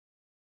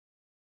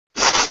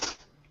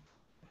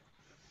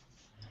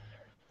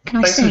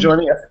Thanks for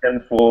joining us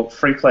again for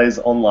Free Play's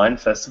online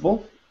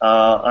festival.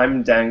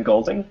 I'm Dan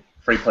Golding,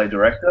 Free Play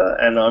Director,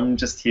 and I'm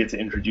just here to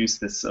introduce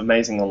this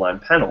amazing online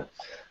panel.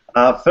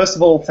 First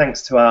of all,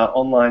 thanks to our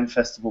online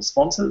festival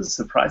sponsors,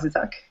 Surprise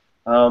Attack,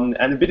 and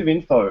a bit of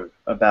info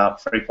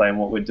about Free Play and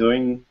what we're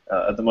doing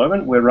at the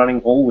moment. We're running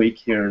all week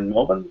here in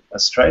Melbourne,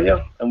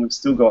 Australia, and we've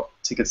still got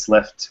tickets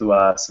left to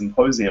our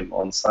symposium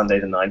on Sunday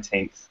the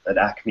 19th at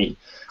Acme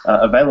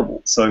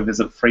available. So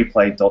visit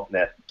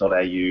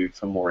freeplay.net.au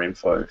for more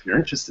info if you're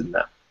interested in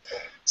that.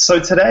 So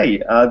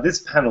today, this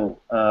panel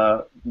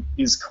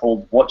is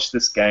called Watch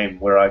This Game,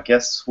 where our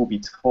guests will be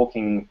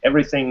talking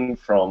everything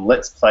from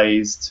Let's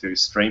Plays to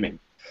streaming.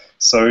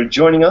 So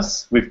joining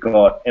us, we've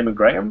got Emma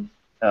Graham,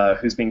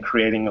 who's been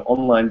creating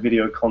online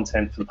video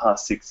content for the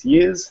past 6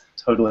 years,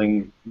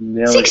 totaling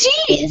nearly...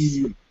 6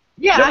 years?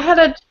 Yeah, yep. I had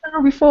a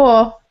channel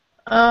before.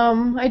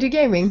 I do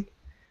gaming.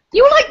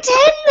 You were like 10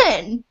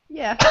 then?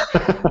 Yeah.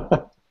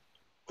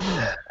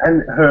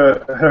 And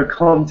her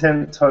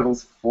content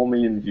totals 4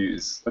 million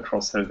views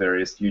across her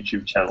various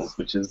YouTube channels,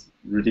 which is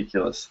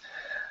ridiculous.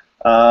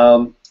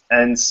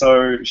 And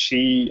so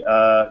she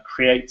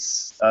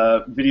creates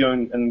video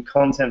and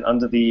content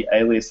under the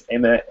alias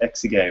Emma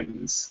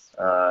Exagames.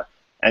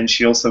 And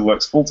she also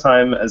works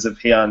full-time as a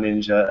PR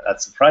ninja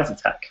at Surprise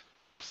Attack.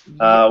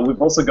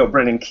 We've also got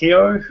Brendan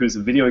Keogh, who's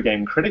a video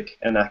game critic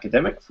and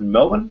academic from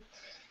Melbourne.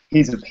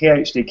 He's a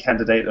PhD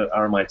candidate at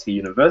RMIT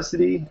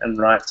University and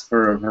writes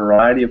for a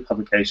variety of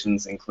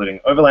publications, including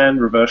Overland,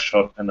 Reverse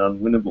Shot, and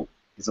Unwinnable.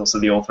 He's also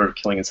the author of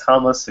Killing is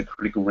Harmless, a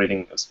critical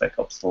reading of Spec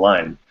Ops: The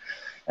Line.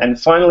 And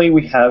finally,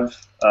 we have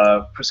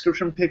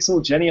Prescription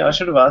Pixel. Jenny, I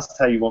should have asked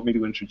how you want me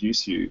to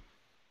introduce you.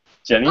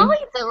 Jenny?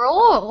 Either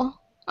or.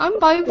 I'm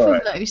both All of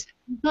right. those.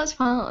 That's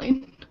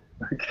fine.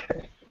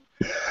 Okay.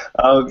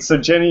 So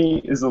Jenny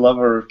is a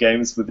lover of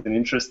games with an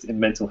interest in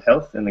mental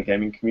health in the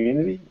gaming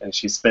community, and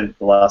she's spent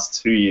the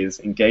last 2 years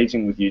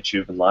engaging with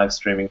YouTube and live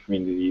streaming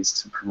communities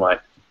to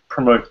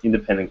promote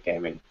independent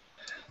gaming.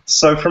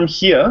 So from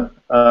here,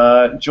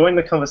 join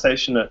the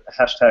conversation at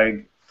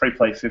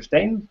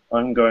 #FreePlay15.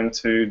 I'm going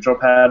to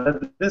drop out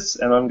of this,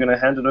 and I'm going to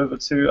hand it over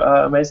to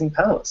our amazing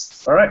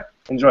panelists. All right,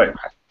 enjoy.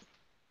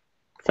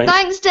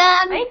 Thanks,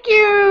 Dan. Thank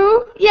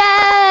you.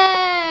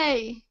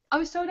 Yay! I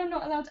was told I'm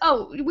not allowed to...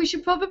 Oh, we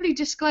should probably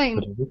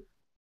disclaim.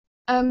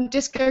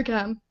 Disco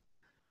cam.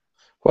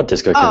 What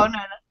disco cam? Oh, no.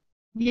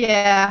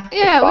 Yeah.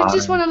 Yeah, we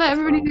just want to let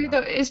everybody know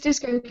that it's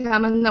disco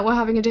cam and that we're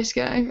having a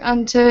disco.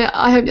 And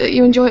I hope that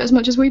you enjoy it as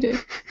much as we do.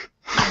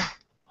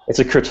 It's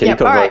a critique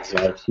of like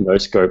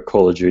no-scope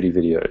Call of Duty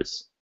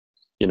videos.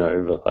 You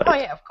know, like... Oh,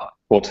 yeah, of course.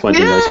 420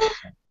 no-scope.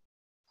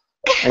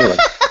 Anyway.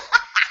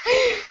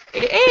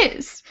 It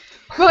is.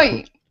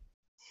 Right.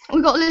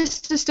 We've got a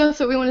list of stuff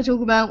that we want to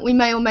talk about. We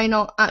may or may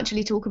not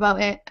actually talk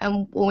about it,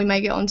 or we may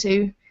get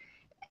onto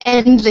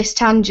endless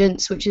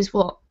tangents, which is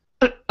what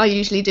I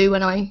usually do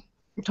when I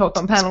talk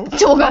on panels.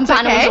 Talk on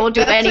panels or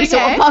do any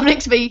sort of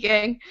public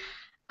speaking.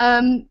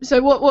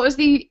 So what was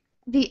the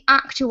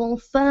actual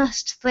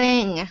first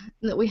thing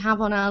that we have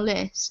on our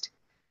list?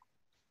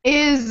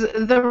 Is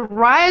the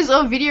rise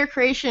of video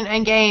creation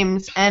and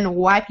games and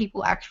why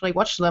people actually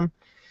watch them.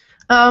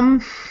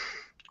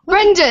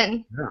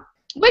 Brendan! Yeah.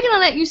 We're going to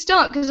let you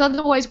start, because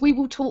otherwise we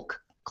will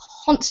talk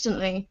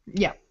constantly.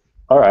 Yeah.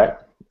 All right.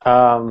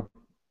 Well,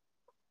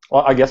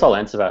 I guess I'll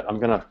answer that. I'm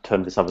going to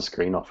turn this other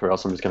screen off, or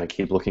else I'm just going to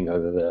keep looking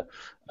over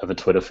the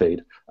Twitter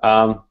feed.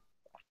 So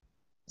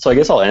I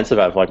guess I'll answer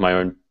that with like my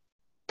own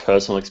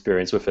personal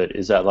experience with it.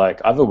 Is that like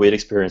I have a weird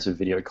experience with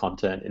video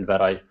content in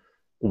that I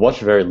watch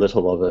very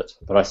little of it,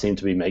 but I seem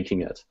to be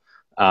making it,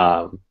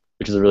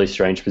 which is a really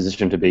strange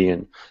position to be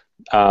in.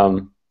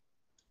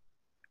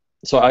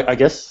 So I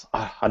guess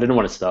I didn't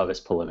want to start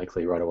this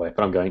polemically right away,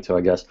 but I'm going to,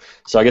 I guess.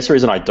 So I guess the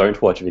reason I don't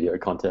watch video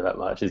content that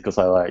much is because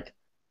I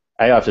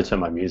have to turn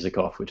my music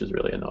off, which is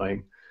really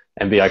annoying,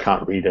 and B, I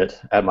can't read it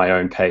at my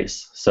own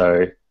pace.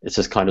 So it's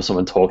just kind of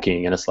someone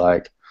talking, and it's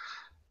like,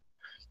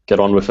 get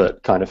on with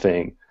it kind of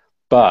thing.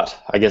 But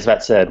I guess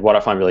that said, what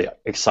I find really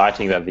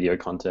exciting about video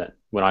content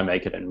when I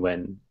make it and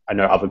when I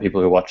know other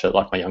people who watch it,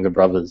 like my younger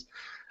brothers,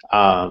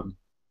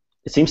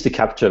 it seems to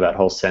capture that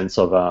whole sense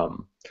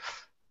of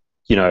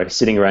you know,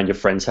 sitting around your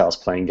friend's house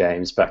playing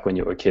games back when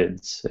you were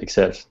kids,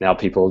 except now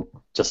people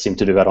just seem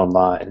to do that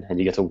online, and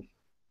you get to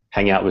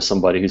hang out with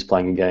somebody who's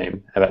playing a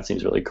game, and that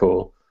seems really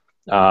cool.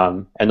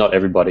 And not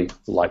everybody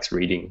likes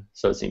reading,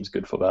 so it seems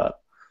good for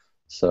that.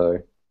 So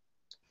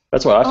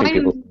that's why I think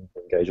people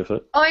engage with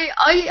it.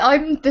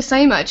 I'm the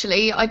same,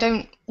 actually. I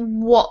don't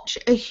watch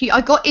I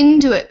got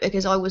into it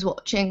because I was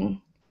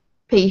watching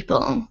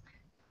people,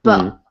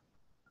 but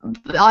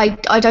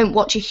I don't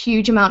watch a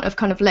huge amount of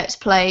kind of Let's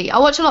Play. I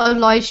watch a lot of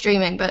live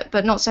streaming,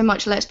 but not so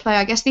much Let's Play.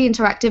 I guess the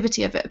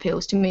interactivity of it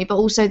appeals to me, but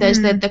also there's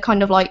the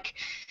kind of like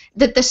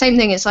the same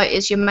thing. It's like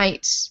it's your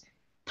mates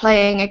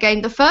playing a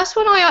game. The first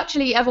one I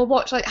actually ever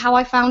watched, like how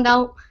I found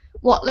out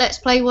what Let's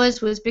Play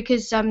was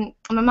because I'm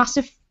a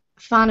massive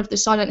fan of the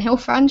Silent Hill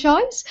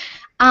franchise,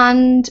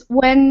 and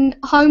when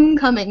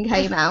Homecoming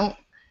came out,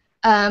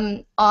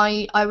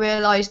 I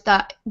realised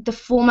that the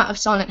format of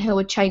Silent Hill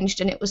had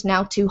changed and it was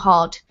now too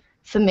hard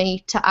for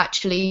me to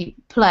actually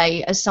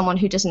play as someone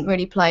who doesn't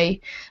really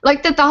play.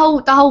 Like the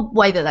whole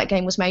way that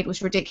game was made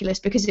was ridiculous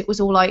because it was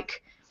all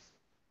like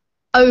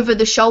over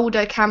the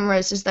shoulder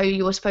cameras as though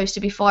you were supposed to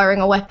be firing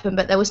a weapon,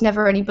 but there was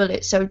never any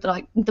bullets, so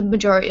like the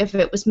majority of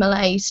it was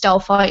melee style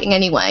fighting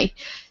anyway.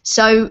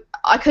 So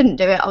I couldn't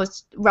do it, I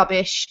was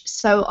rubbish.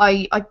 So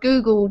I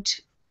googled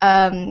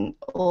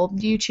or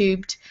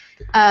YouTubed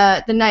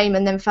the name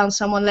and then found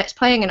someone Let's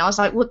Playing, and I was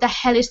like, what the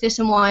hell is this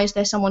and why is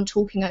there someone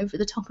talking over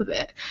the top of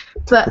it?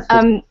 But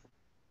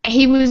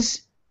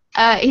he's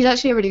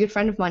actually a really good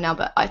friend of mine now,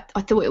 but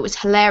I thought it was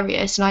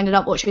hilarious and I ended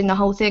up watching the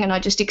whole thing and I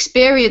just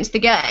experienced the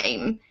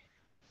game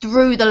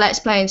through the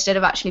Let's Play instead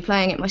of actually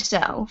playing it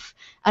myself,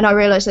 and I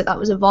realised that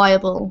was a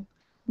viable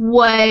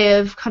way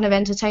of kind of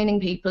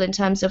entertaining people in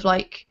terms of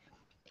like,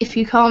 if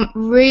you can't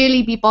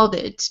really be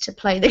bothered to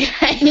play the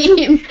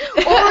game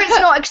or it's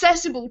not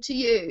accessible to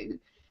you.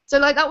 So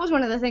like that was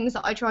one of the things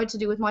that I tried to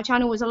do with my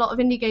channel, was a lot of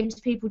indie games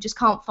people just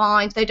can't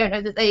find, they don't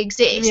know that they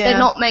exist, they're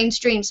not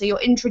mainstream, so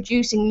you're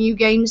introducing new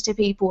games to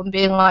people and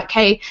being like,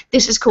 hey,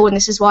 this is cool and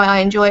this is why I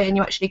enjoy it, and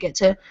you actually get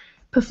to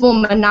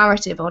perform a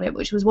narrative on it,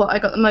 which was what I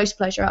got the most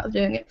pleasure out of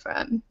doing it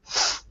from.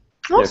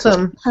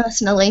 Awesome.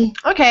 Personally.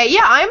 Okay,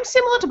 yeah, I'm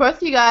similar to both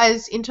of you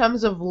guys in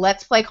terms of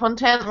Let's Play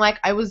content.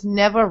 Like, I was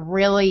never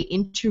really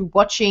into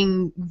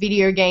watching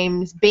video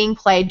games being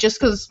played just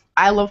because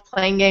I love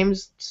playing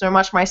games so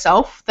much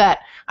myself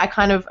that I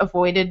kind of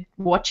avoided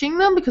watching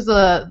them because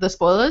of the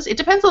spoilers. It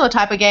depends on the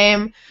type of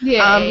game.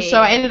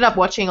 So I ended up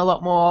watching a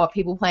lot more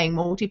people playing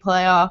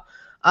multiplayer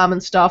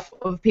and stuff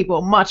of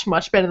people much,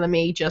 much better than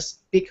me just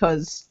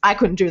because I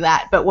couldn't do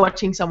that. But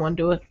watching someone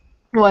do it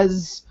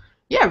was,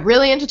 yeah,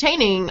 really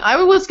entertaining.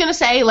 I was going to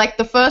say, like,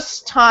 the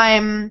first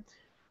time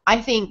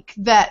I think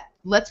that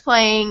Let's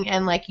Playing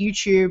and, like,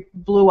 YouTube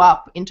blew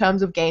up in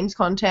terms of games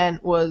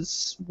content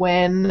was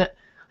when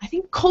I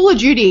think Call of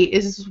Duty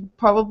is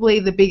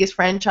probably the biggest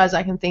franchise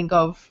I can think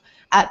of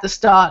at the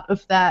start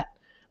of that.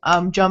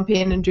 Jump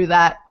in and do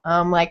that.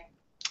 Like,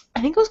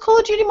 I think it was Call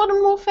of Duty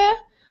Modern Warfare.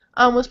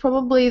 Was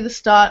probably the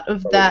start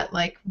of that,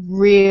 like,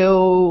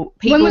 real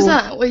people. When was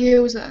that? What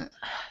year was that?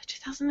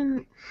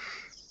 2000.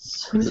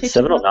 Was it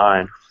 7 or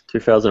 9?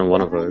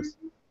 2001 of those.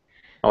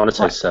 I want to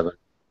say 7.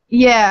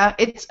 Yeah,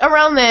 it's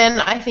around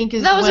then, I think.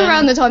 That was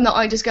around the time that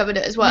I discovered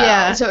it as well.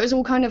 Yeah. So it was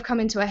all kind of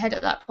coming to a head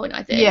at that point,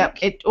 I think. Yeah,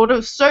 it sort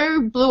of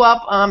so blew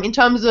up in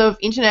terms of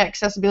internet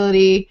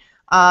accessibility,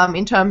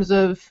 in terms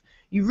of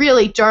you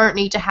really don't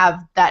need to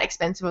have that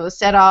expensive of a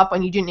setup,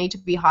 and you don't need to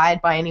be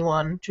hired by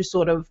anyone to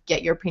sort of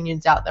get your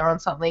opinions out there on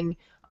something.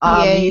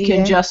 You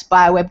can just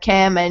buy a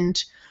webcam,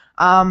 and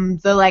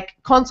the like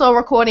console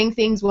recording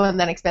things weren't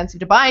that expensive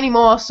to buy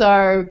anymore,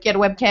 so get a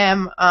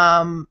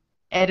webcam,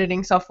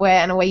 editing software,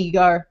 and away you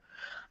go.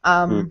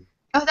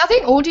 I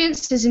think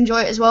audiences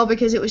enjoy it as well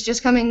because it was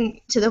just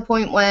coming to the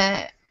point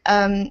where,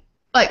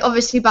 like,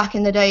 obviously back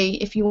in the day,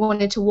 if you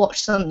wanted to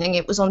watch something,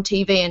 it was on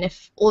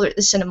TV or at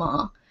the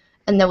cinema,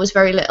 and there was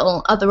very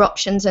little other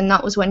options, and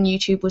that was when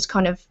YouTube was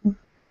kind of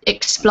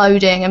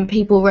exploding and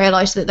people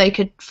realised that they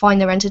could find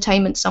their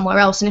entertainment somewhere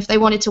else, and if they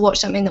wanted to watch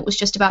something that was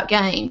just about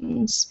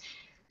games,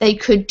 they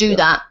could do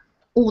that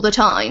all the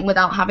time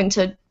without having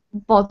to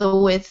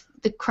bother with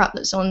the crap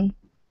that's on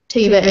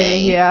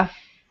TV.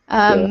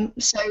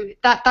 So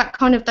that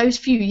kind of, those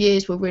few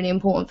years were really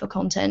important for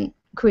content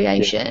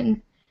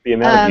creation. The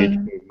amount of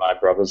YouTube my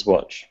brothers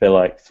watch, they're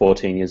like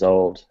 14 years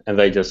old, and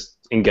they just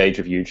engage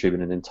with YouTube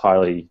in an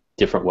entirely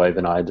different way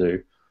than I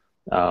do.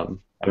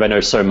 And they know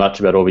so much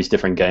about all these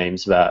different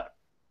games that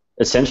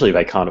essentially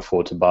they can't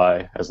afford to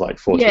buy as like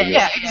 14 years old.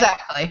 Yeah,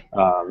 exactly.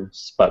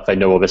 But they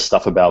know all this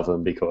stuff about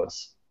them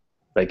because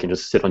they can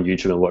just sit on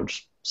YouTube and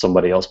watch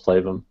somebody else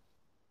play them.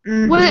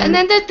 Mm-hmm. Well, and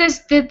then there's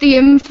the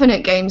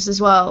infinite games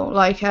as well.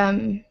 Like,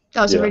 that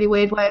was a really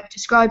weird way of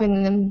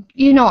describing them.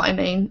 You know what I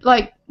mean?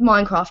 Like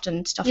Minecraft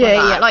and stuff like that.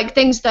 Yeah. Like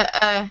things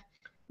that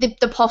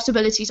the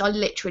possibilities are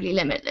literally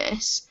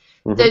limitless.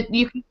 Mm-hmm. That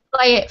you can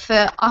play it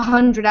for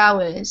 100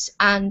 hours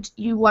and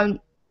you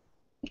won't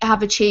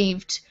have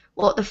achieved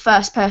what the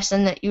first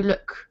person that you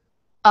look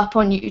up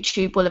on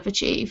YouTube will have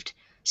achieved.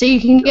 So you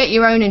can get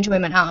your own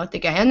enjoyment out of the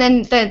game,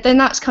 and then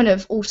that's kind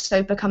of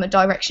also become a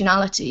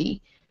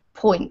directionality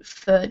point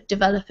for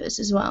developers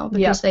as well,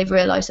 because they've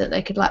realised that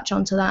they could latch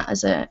onto that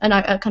as a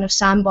kind of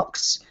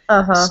sandbox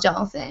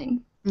style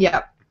thing.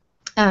 Yeah.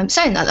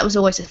 Saying that was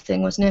always a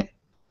thing, wasn't it?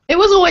 It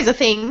was always a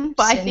thing,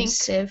 but I think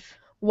Civ.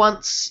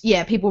 once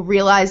people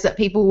realised that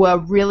people were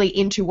really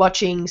into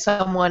watching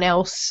someone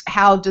else,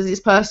 how does this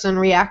person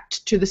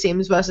react to The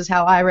Sims versus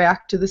how I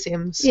react to The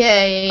Sims?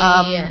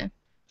 Yeah.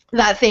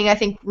 That thing, I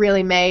think,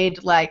 really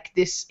made like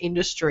this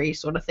industry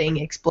sort of thing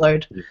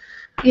explode.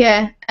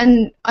 Yeah,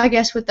 and I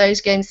guess with those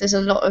games, there's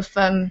a lot of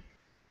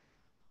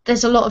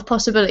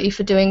possibility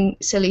for doing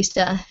silly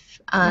stuff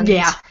and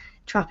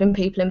trapping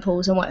people in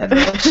pools and whatever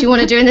else you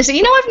want to do in this.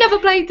 You know, I've never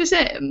played The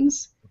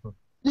Sims.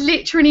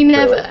 Literally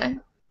never.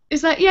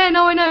 Is that? Yeah,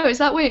 no, I know. Is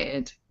that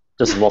weird?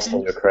 just lost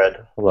all your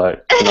cred.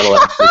 Like, you're not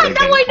allowed to see their No,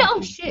 game I know.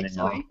 content Shit,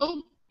 anymore.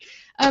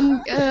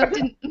 sorry.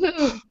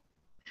 Didn't.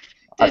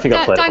 I think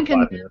I played it Dan for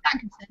 5 minutes. Dan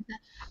can say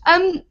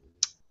that.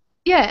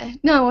 Yeah,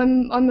 no,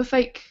 I'm a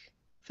fake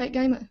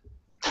gamer.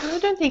 I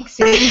don't think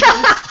Sims.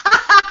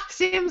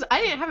 Sims.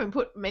 Haven't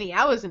put many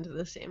hours into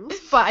The Sims,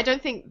 but I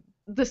don't think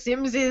The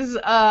Sims is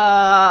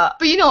But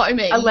you know what I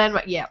mean. a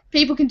landmark. Yeah.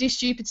 People can do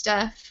stupid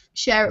stuff,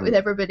 share it with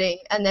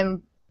everybody, and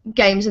then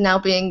games are now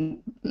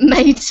being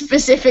made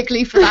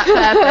specifically for that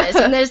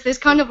purpose. And there's this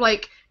kind of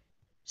like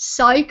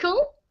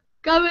cycle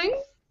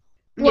going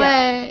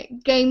where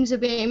games are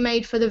being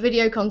made for the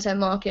video content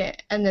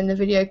market, and then the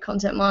video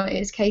content market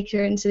is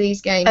catering to these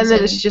games. And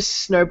then it's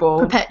just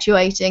snowballed.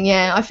 Perpetuating,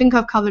 yeah. I think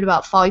I've covered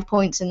about 5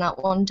 points in that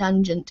one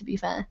tangent, to be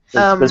fair.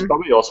 There's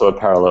probably also a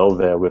parallel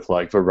there with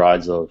like the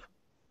rise of,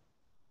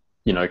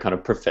 you know, kind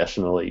of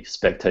professionally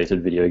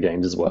spectated video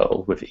games as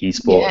well with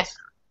esports.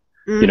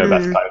 Yeah. You know,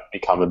 that's kind of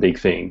become a big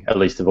thing, at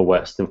least in the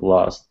West, in the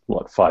last,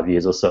 5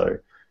 years or so.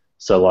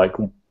 So, like,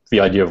 the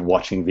idea of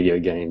watching video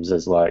games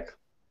as, like,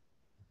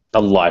 a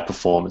live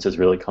performance has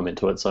really come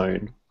into its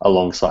own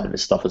alongside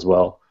this stuff as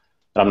well.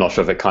 And I'm not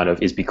sure if it kind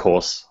of is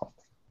because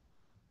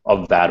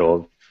of that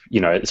or, you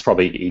know, it's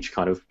probably each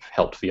kind of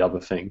helped the other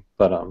thing.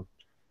 But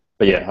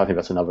yeah, I think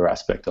that's another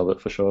aspect of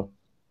it for sure.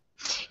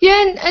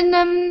 Yeah,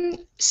 and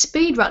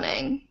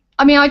speedrunning.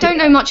 I mean, I don't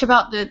know much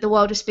about the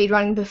world of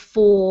speedrunning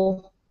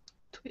before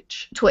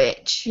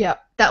Twitch. Yeah.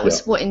 That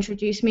was what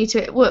introduced me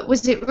to it.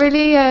 Was it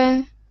really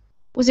a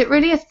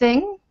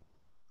thing?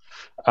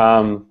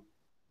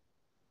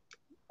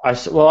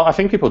 I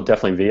think people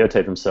definitely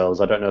videotape themselves.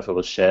 I don't know if it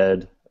was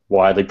shared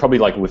widely, probably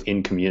like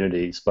within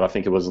communities, but I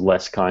think it was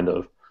less kind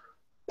of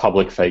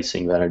public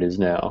facing than it is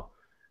now.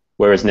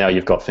 Whereas now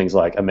you've got things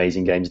like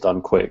Amazing Games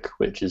Done Quick,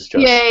 which is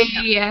just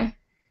Yeah.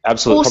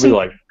 absolutely Awesome.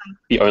 probably like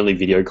the only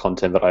video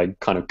content that I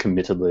kind of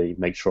committedly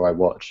make sure I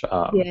watch.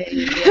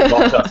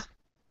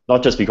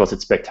 Not just because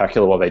it's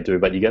spectacular what they do,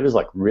 but you get this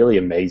like really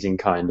amazing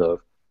kind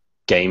of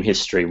game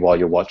history while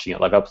you're watching it.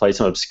 Like I played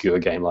some obscure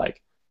game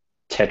like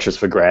Tetris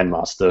for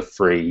Grandmaster,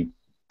 Free,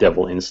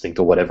 Devil Instinct,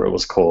 or whatever it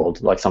was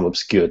called, like some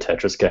obscure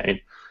Tetris game.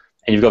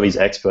 And you've got these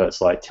experts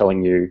like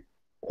telling you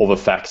all the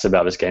facts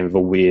about this game of the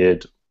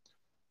weird,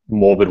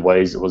 morbid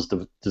ways it was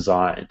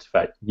designed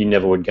that you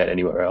never would get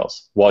anywhere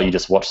else, while you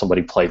just watch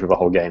somebody play through the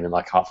whole game in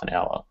like half an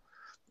hour.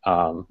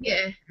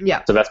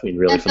 Yeah. So that's been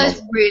really That's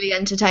phenomenal. really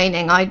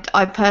entertaining.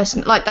 I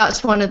personally like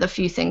that's one of the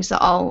few things that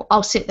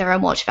I'll sit there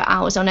and watch for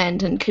hours on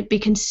end and could be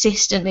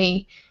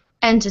consistently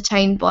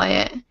entertained by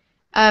it.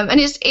 And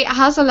it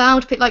has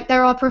allowed like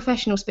there are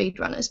professional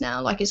speedrunners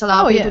now. Like it's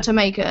allowed people to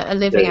make a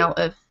living out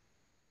of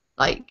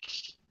like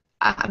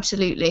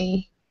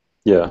absolutely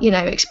you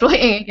know,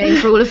 exploiting a game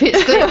for all of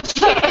its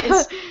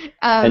glitches.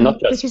 And not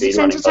just because it's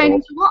speedrunning,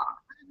 entertaining to watch.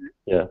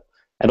 Yeah,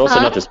 and also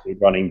not just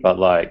speedrunning, but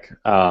like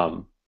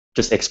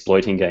just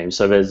exploiting games.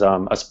 So there's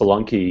a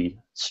Spelunky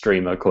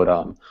streamer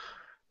called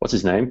what's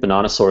his name?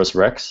 Bananasaurus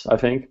Rex, I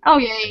think. Oh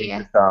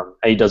yeah. And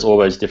he does all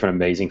those different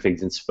amazing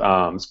things in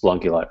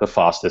Spelunky, like the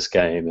fastest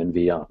game and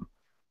the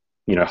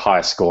you know,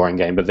 highest scoring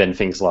game. But then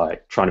things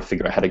like trying to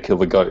figure out how to kill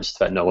the ghost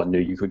that no one knew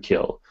you could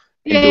kill.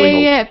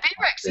 Yeah.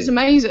 B-Rex is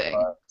amazing.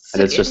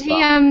 And it's just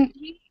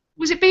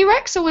was it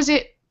B-Rex or was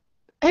it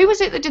who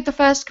was it that did the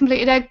first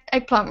completed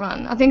eggplant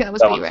run? I think that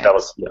was B-Rex. That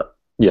was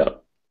yeah.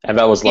 And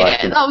that was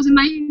like that was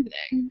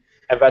amazing.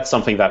 And that's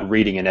something that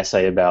reading an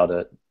essay about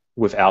it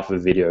without the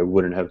video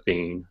wouldn't have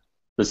been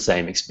the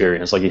same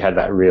experience. Like you had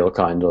that real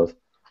kind of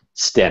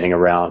standing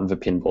around the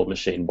pinball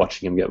machine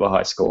watching him get the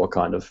high score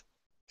kind of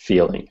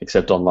feeling,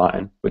 except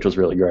online, which was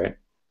really great.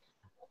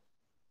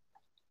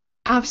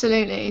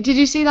 Absolutely. Did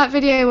you see that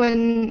video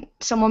when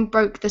someone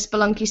broke the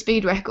Spelunky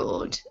speed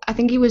record? I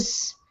think he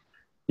was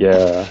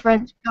a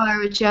French guy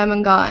or a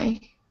German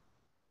guy.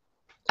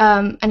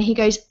 And he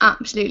goes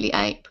absolutely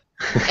ape.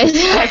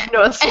 I've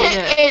not seen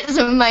it. It's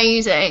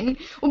amazing.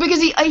 Well,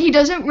 because he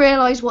doesn't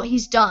realise what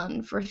he's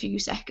done for a few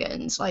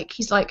seconds. Like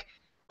he's like,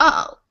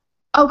 oh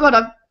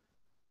god,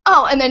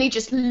 and then he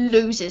just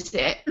loses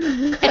it.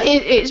 And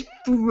it's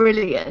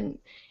brilliant.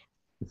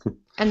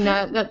 And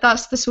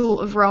that's the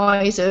sort of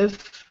rise of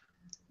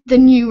the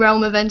new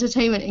realm of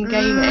entertainment in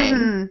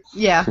gaming.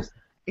 Yeah,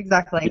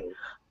 exactly.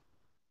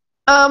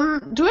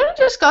 Do we want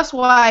to discuss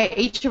why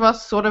each of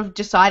us sort of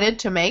decided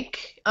to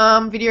make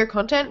video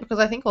content? Because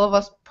I think all of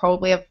us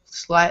probably have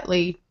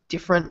slightly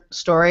different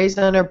stories.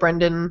 I know,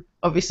 Brendan,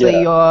 obviously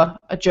you're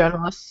a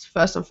journalist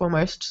first and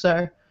foremost,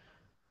 so...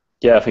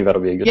 Yeah, I think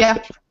that'll be a good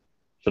discussion.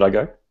 Should I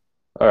go?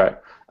 All right.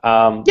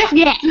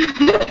 Yeah.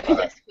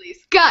 Yes, please.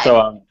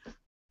 Go.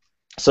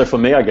 So for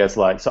me, I guess,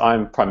 so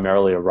I'm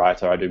primarily a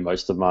writer. I do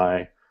most of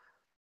my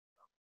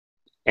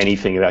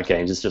anything about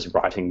games is just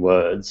writing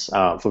words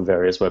for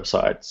various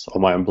websites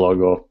on my own blog,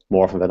 or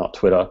more often than not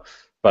Twitter.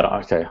 But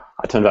okay,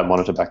 I turned that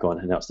monitor back on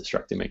and now it's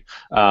distracting me.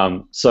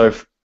 So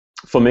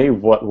for me,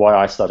 why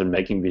I started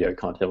making video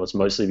content was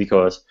mostly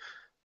because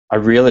I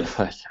really,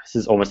 this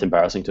is almost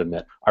embarrassing to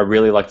admit, I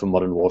really like the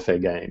Modern Warfare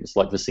games,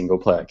 like the single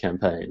player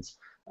campaigns,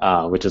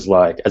 which is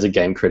like, as a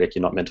game critic,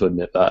 you're not meant to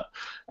admit that.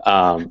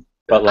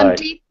 But I'm like,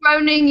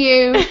 dethroning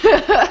you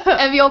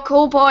of your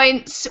cool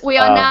points. We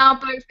are now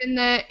both in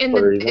the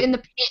where is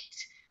it? pit.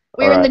 All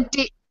We're in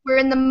right. we're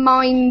in the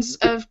mines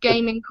of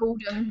gaming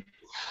cooldom.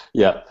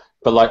 Yeah,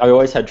 but like I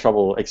always had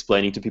trouble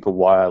explaining to people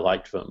why I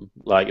liked them.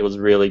 Like it was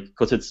really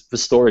because the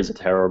stories are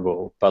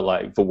terrible, but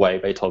like the way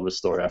they told the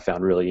story I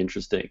found really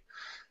interesting.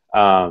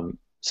 So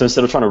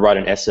instead of trying to write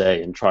an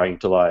essay and trying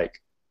to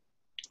like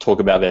talk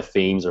about their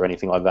themes or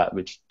anything like that,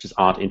 which just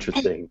aren't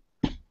interesting,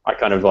 I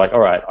kind of like, all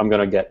right,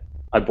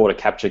 I bought a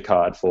capture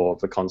card for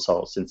the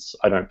console since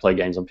I don't play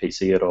games on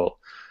PC at all.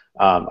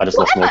 I just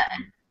lost more.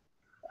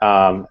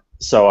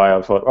 So I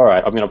thought, all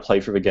right, I'm going to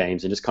play through the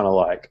games and just kind of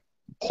like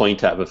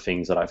point at the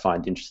things that I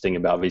find interesting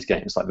about these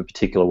games, like the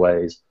particular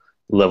ways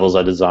levels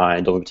are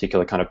designed or the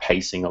particular kind of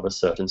pacing of a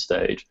certain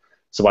stage.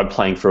 So by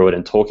playing through it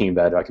and talking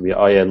about it, I can be,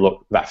 oh yeah,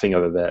 look, that thing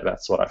over there,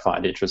 that's what I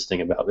find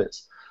interesting about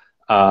this.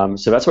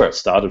 So that's where it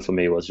started for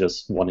me, was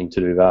just wanting to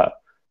do that.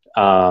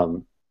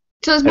 So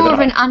it's more of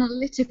an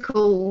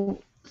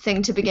analytical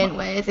thing to begin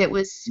with. It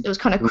was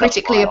kind of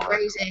critically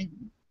appraising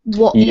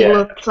what you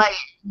were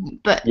playing,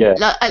 but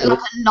like a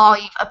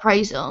live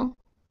appraisal.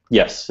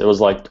 Yes, it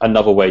was like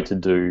another way to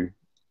do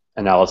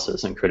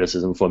analysis and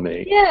criticism for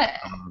me. Yeah,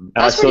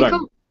 that's really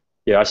cool.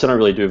 Yeah, I still don't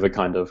really do the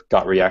kind of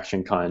gut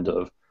reaction kind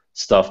of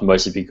stuff,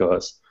 mostly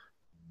because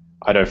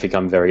I don't think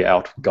I'm a very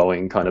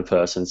outgoing kind of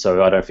person,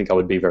 so I don't think I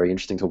would be very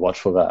interesting to watch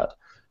for that.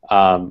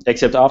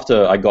 Except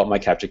after I got my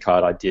capture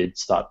card, I did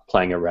start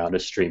playing around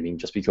with streaming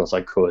just because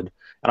I could,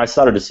 and I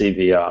started to see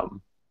the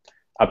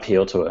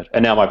appeal to it.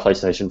 And now my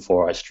PlayStation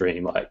 4, I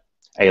stream like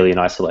Alien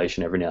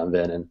Isolation every now and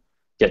then and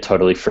get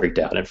totally freaked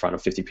out in front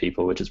of 50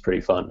 people, which is pretty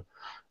fun.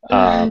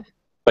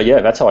 But yeah,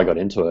 that's how I got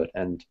into it,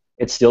 and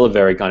it's still a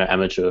very kind of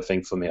amateur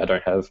thing for me. I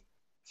don't have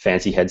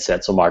fancy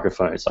headsets or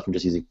microphones. I'm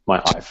just using my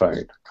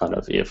iPhone kind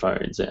of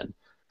earphones, and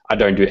I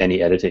don't do any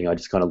editing. I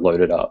just kind of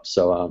load it up.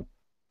 So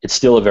it's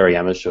still a very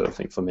amateur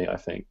thing for me, I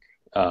think.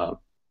 But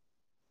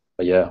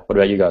yeah, what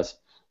about you guys?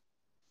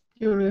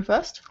 You want to go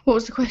first? What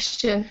was the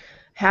question?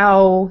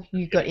 How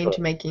you got into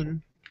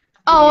making?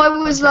 Oh, I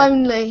was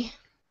lonely.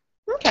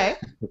 Okay.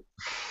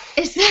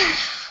 Is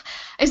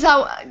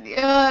that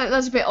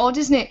that's a bit odd,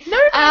 isn't it? No,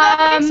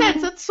 that makes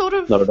sense. That's sort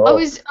of. Not at all. I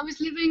was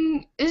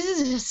living. This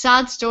is a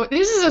sad story.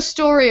 This is a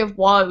story of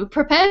woe.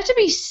 Prepare to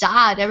be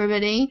sad,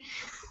 everybody.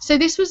 So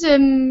this was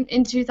in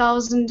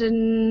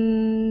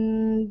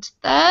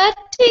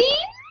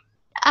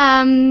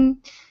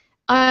 2013.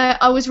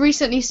 I was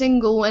recently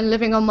single and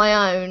living on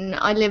my own.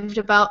 I lived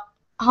about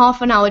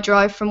half an hour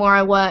drive from where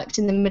I worked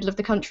in the middle of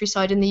the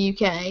countryside in the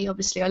UK.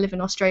 Obviously, I live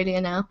in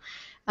Australia now,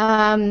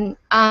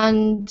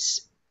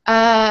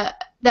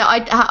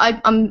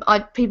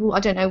 people, I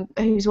don't know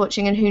who's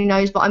watching and who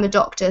knows, but I'm a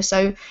doctor,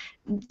 so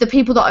the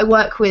people that I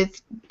work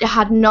with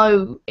had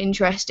no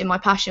interest in my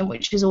passion,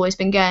 which has always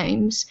been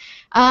games.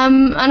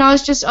 And I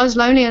was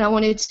lonely, and I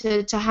wanted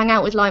to hang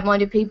out with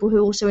like-minded people who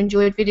also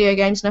enjoyed video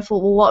games, and I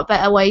thought, well, what a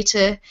better way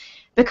to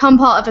become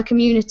part of a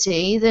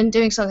community than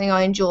doing something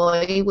I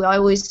enjoy. I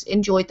always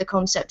enjoyed the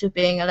concept of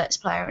being a Let's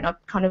Player, and I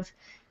kind of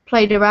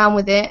played around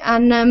with it,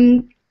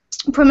 and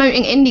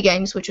promoting indie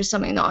games, which was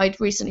something that I'd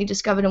recently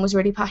discovered and was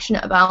really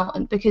passionate about,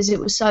 and because it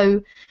was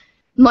so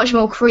much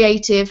more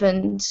creative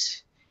and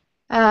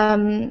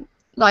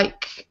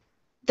like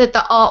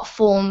the art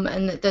form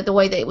and the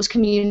way that it was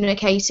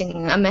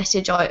communicating a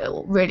message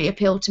really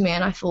appealed to me,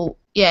 and I thought,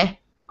 yeah,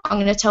 I'm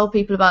going to tell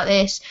people about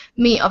this,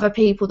 meet other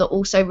people that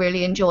also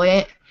really enjoy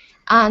it,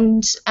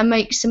 and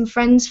make some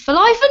friends for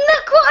life, and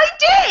look what I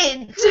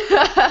did!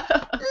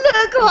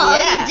 Look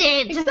what I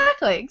did!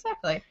 Exactly.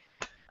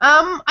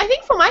 I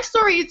think for my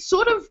story, it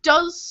sort of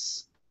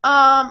does.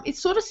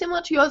 It's sort of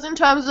similar to yours in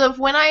terms of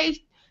when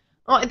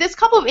there's a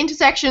couple of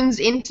intersections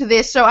into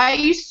this. So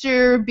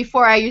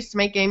before I used to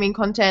make gaming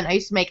content, I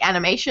used to make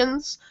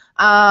animations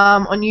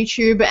on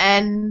YouTube,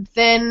 and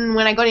then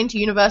when I got into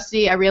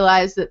university, I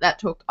realized that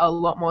took a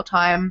lot more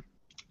time.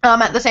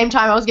 At the same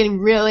time, I was getting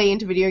really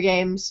into video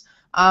games,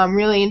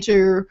 really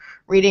into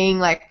reading,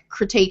 like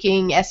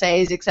critiquing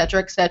essays,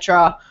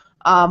 etc.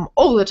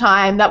 All the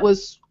time. That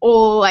was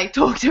all I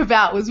talked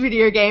about was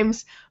video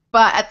games.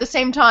 But at the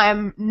same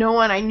time, no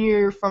one I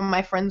knew from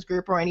my friends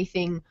group or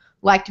anything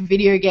liked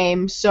video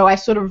games. So I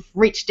sort of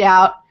reached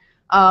out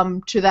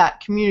to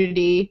that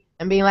community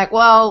and being like,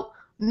 well,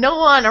 no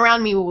one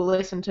around me will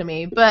listen to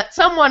me, but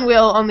someone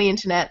will on the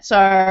internet.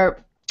 So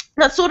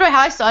that's sort of how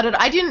I started.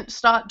 I didn't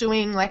start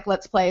doing like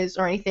Let's Plays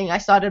or anything. I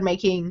started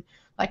making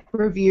like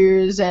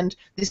reviews, and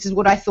this is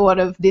what I thought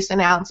of this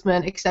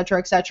announcement,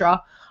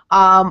 etc.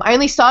 I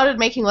only started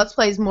making Let's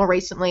Plays more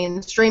recently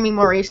and streaming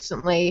more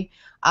recently,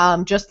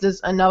 just as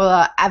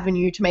another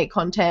avenue to make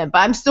content. But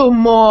I'm still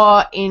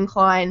more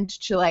inclined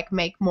to like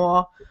make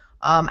more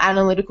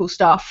analytical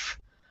stuff.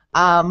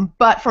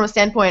 But from a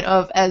standpoint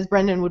of, as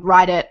Brendan would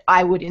write it,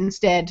 I would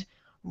instead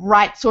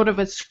write sort of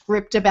a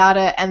script about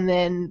it and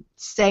then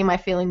say my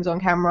feelings on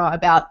camera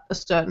about a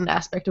certain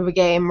aspect of a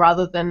game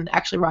rather than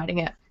actually writing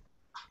it.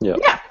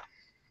 Yeah.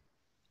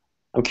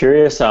 I'm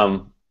curious.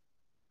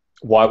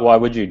 Why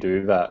would you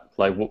do that?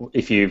 Like,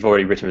 if you've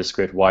already written a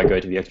script, why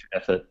go to the extra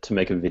effort to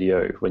make a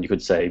video when you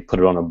could say put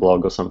it on a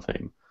blog or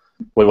something?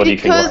 What do you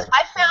think? Because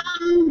I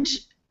found,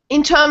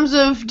 in terms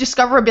of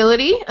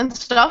discoverability and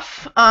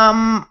stuff,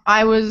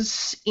 I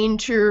was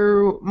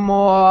into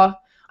more.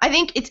 I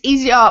think it's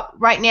easier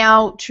right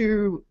now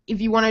to,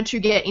 if you wanted to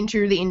get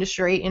into the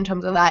industry in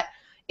terms of that,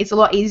 it's a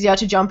lot easier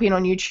to jump in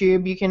on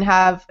YouTube. You can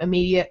have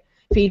immediate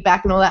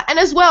feedback and all that. And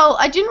as well,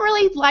 I didn't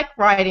really like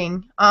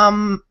writing.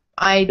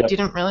 I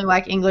didn't really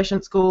like English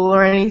in school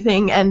or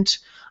anything, and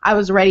I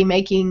was already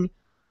making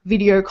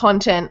video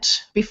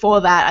content before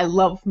that. I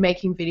love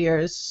making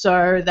videos,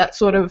 so that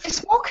sort of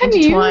it's more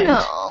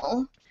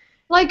communal.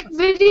 Like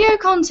video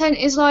content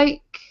is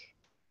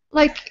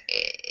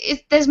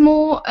there's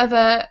more of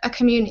a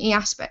community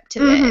aspect to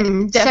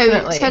it.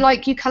 Definitely. So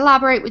like you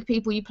collaborate with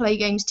people, you play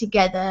games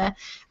together.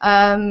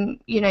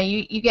 You know,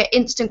 you get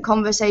instant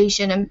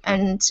conversation,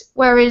 and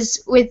whereas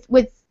with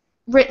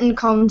written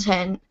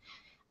content,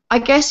 I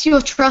guess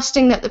you're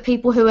trusting that the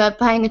people who are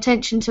paying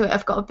attention to it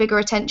have got a bigger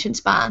attention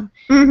span.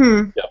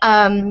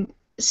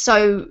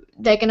 So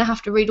they're going to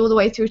have to read all the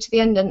way through to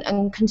the end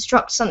and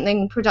construct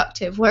something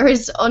productive.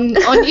 Whereas on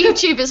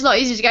YouTube, it's a lot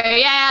easier to go,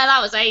 yeah, that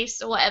was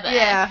ace or whatever.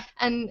 Yeah.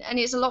 And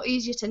it's a lot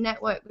easier to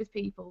network with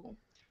people.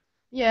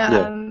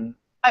 Yeah.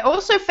 I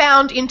also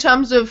found, in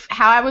terms of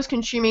how I was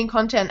consuming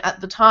content at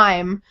the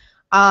time,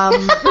 I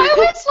was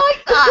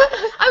like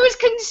that. I was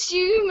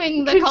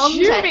consuming the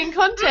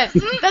content.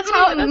 That's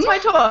my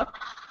talk.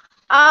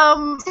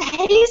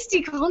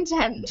 Tasty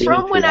content.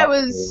 From when I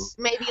was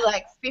maybe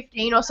like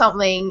 15 or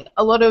something,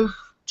 a lot of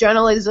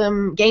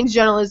journalism, games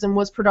journalism,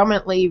 was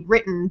predominantly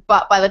written.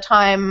 But by the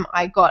time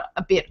I got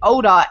a bit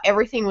older,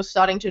 everything was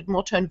starting to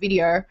more turn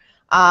video.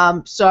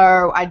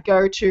 So I'd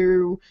go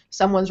to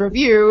someone's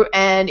review,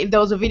 and if there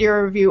was a video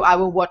review, I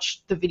would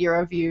watch the video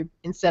review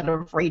instead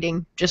of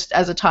reading, just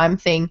as a time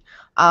thing.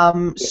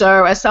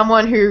 So as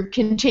someone who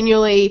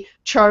continually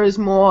chose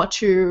more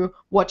to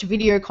watch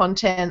video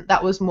content,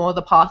 that was more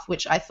the path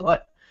which I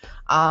thought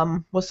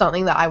was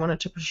something that I wanted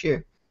to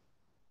pursue.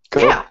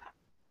 Cool. Yeah.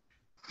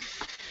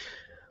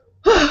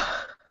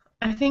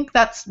 I think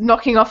that's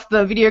knocking off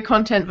the video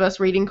content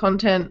versus reading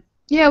content.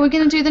 Yeah, we're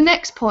going to do the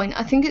next point.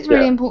 I think it's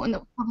really important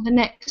that we cover the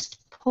next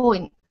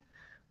point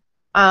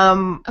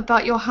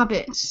about your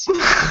habits. No.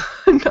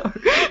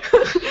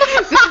 This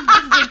is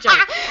a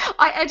joke.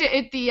 I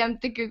edited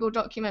the Google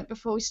document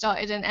before we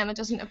started, and Emma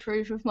doesn't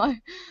approve of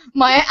my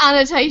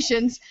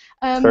annotations.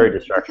 It's very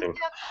distracting.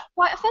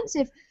 Quite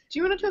offensive. Do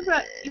you want to talk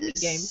about indie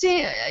games?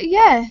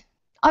 Yeah,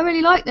 I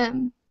really like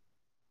them.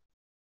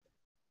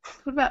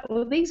 What about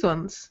all these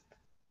ones?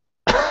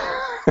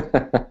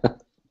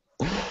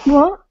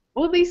 What?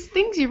 All these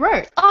things you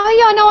wrote. Oh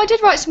yeah, no, I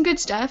did write some good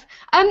stuff.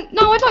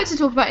 No, I'd like to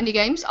talk about indie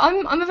games.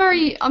 I'm a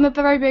very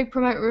big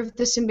promoter of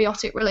the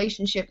symbiotic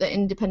relationship that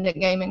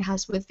independent gaming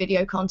has with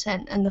video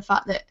content, and the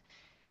fact that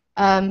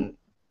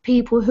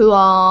people who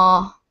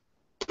are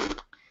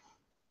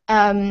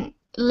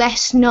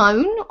less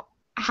known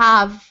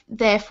have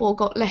therefore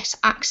got less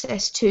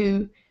access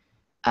to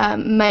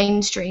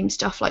mainstream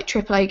stuff like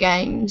AAA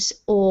games,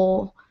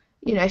 or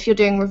you know, if you're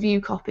doing review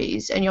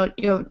copies and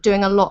you're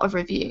doing a lot of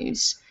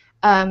reviews.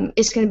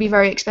 It's going to be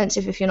very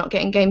expensive if you're not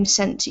getting games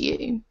sent to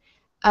you.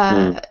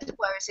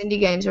 Whereas indie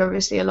games are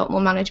obviously a lot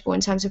more manageable in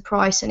terms of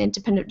price, and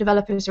independent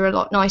developers are a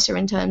lot nicer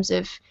in terms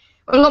of,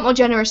 or a lot more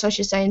generous, I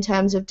should say, in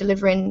terms of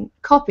delivering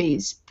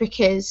copies,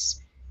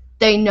 because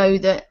they know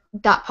that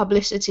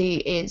publicity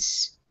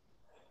is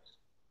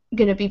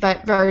going to be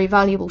very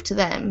valuable to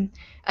them.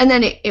 And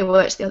then it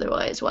works the other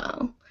way as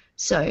well.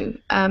 So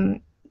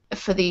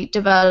for the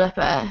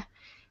developer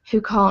who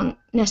can't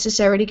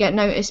necessarily get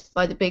noticed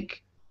by the big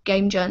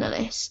game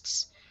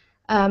journalists,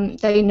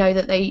 they know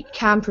that they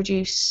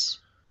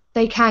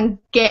can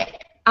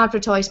get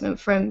advertisement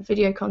from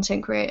video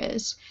content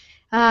creators.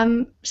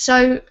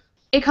 So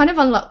it kind of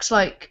unlocks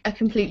like a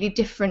completely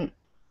different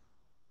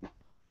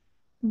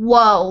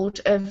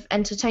world of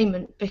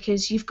entertainment,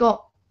 because you've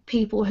got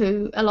people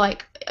who are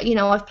like, you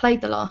know, I've played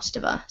The Last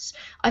of Us,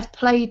 I've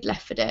played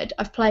Left 4 Dead,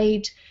 I've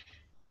played,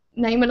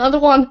 name another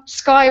one,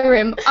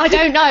 Skyrim, I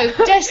don't know,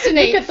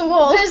 Destiny. Look at the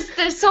wall.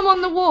 There's some on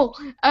the wall.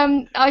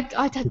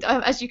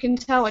 As you can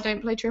tell, I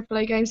don't play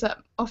AAA games that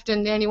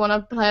often. The only one I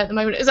play at the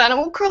moment is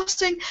Animal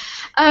Crossing.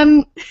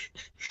 But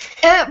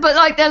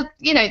like,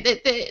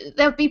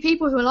 there'll be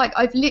people who are like,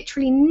 I've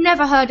literally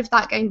never heard of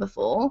that game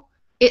before.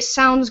 It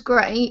sounds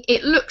great.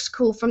 It looks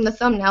cool from the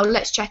thumbnail.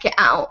 Let's check it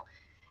out.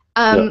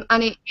 And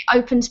it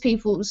opens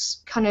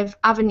people's kind of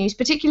avenues,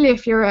 particularly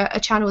if you're a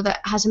channel that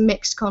has a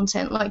mixed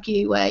content like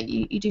you, where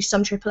you do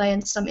some AAA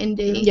and some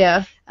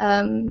indie,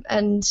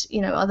 and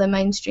you know, other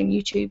mainstream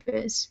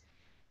YouTubers.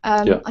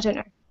 I don't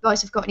know if you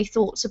guys have got any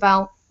thoughts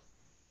about.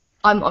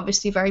 I'm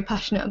obviously very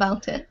passionate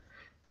about it.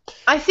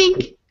 I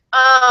think,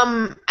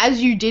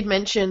 as you did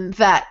mention,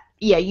 that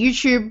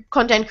YouTube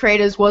content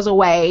creators was a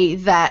way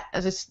that,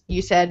 as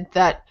you said,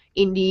 that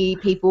indie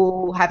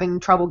people having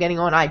trouble getting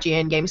on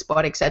IGN,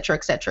 GameSpot, etc.,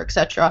 etc.,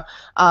 etc.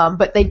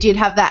 But they did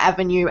have that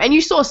avenue, and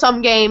you saw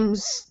some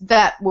games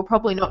that were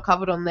probably not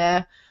covered on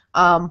there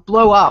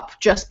blow up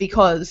just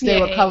because they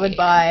were covered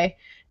by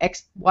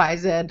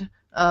XYZ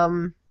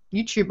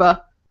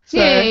YouTuber. So,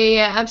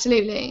 yeah,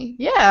 absolutely.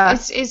 Yeah,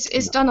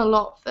 it's done a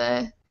lot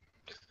for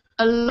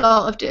a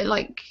lot of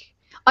like.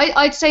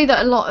 I'd say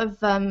that a lot of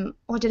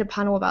I did a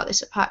panel about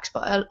this at PAX,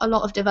 but a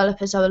lot of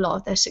developers owe a lot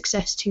of their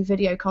success to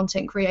video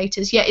content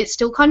creators. Yet it's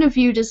still kind of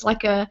viewed as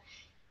like a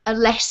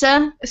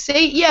lesser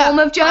form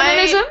of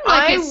journalism.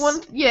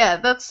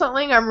 That's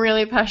something I'm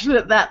really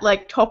passionate that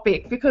like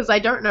topic, because I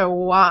don't know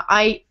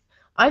why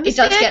it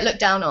does get looked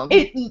down on.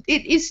 It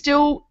is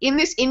still in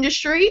this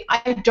industry.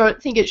 I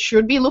don't think it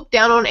should be looked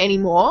down on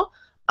anymore.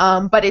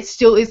 But it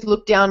still is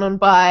looked down on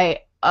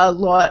by a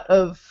lot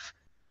of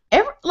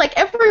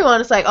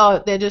everyone is like,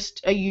 oh, they're just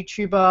a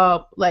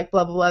YouTuber, like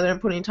blah blah blah. They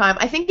don't put in time.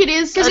 I think it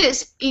is because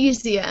it's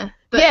easier.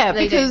 But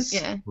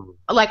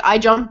like I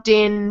jumped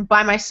in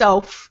by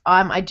myself.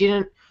 I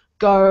didn't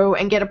go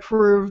and get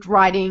approved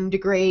writing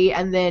degree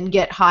and then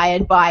get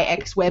hired by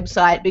X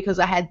website because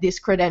I had this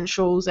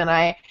credentials and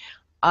I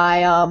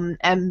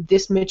am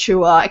this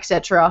mature,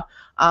 etc.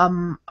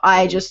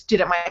 I just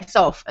did it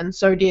myself, and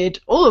so did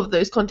all of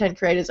those content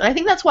creators. And I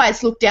think that's why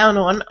it's looked down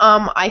on.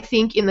 I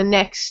think in the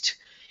next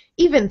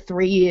even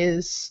 3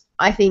 years,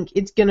 I think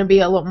it's going to be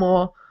a lot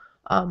more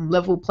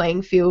level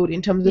playing field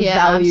in terms of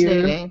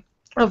value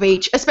of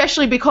each,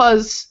 especially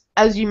because,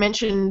 as you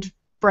mentioned,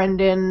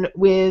 Brendan,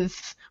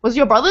 was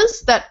your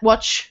brothers that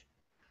watch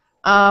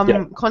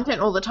content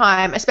all the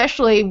time,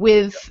 especially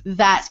with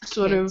that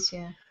sort of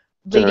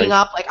leading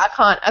up. Like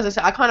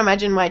I can't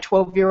imagine my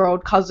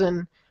 12-year-old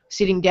cousin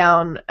sitting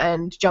down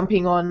and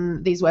jumping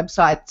on these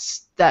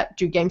websites that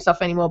do game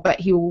stuff anymore, but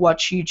he will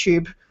watch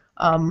YouTube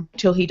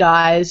till he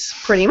dies,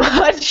 pretty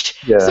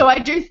much. Yeah. So I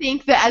do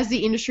think that as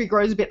the industry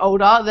grows a bit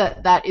older,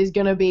 that is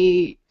going to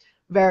be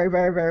very,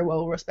 very, very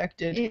well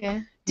respected.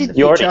 Yeah.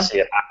 You already see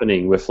it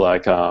happening with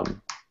like all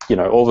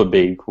the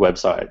big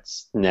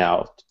websites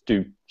now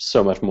do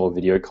so much more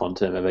video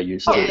content than they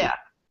used to. Yeah.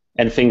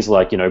 And things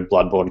like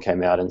Bloodborne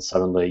came out and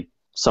suddenly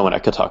someone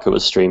at Kotaku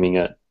was streaming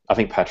it. I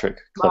think Patrick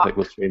Klepek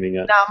was streaming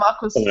it. No,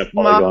 Mark was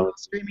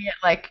streaming it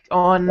like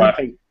on. Well,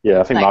 I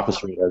think Mark was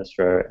streaming it at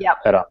Australia. Yep.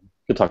 At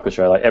Kotaku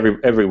Australia. Like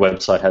every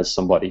website has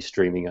somebody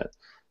streaming it.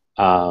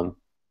 But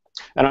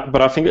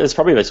I think there's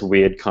probably this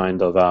weird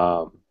kind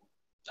of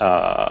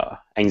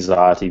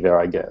anxiety there,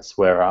 I guess,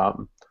 where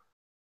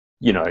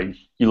you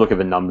look at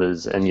the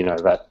numbers and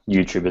that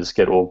YouTubers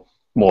get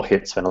more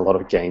hits than a lot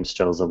of games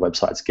journals and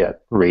websites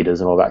get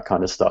readers and all that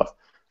kind of stuff.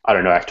 I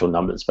don't know actual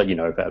numbers, but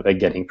they're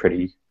getting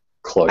pretty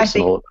close.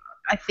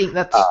 I think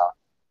that's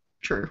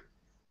true.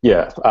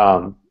 Yeah.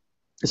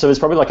 So there's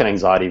probably like an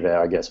anxiety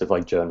there, I guess, with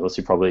like journalists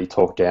who probably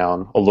talk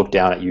down or look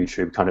down at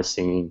YouTube, kind of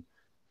seeing,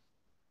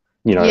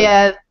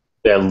 they're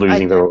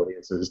losing their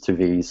audiences to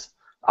these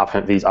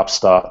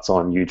upstarts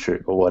on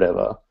YouTube or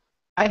whatever.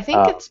 I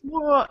think it's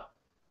more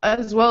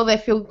as well. They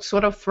feel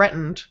sort of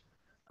threatened,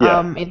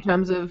 in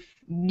terms of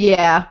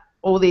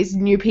all these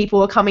new people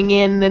are coming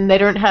in and they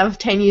don't have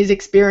 10 years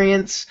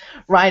experience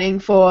writing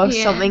for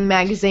something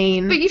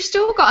magazine. But you've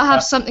still got to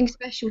have something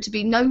special to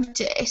be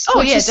noticed.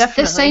 Oh, yeah,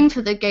 definitely. The same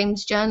for the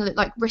games journal,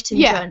 like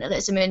written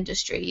journalism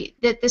industry.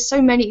 There's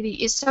so many,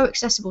 it's so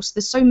accessible, so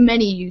there's so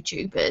many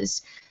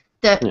YouTubers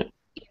that,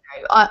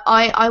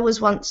 I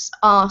was once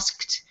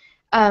asked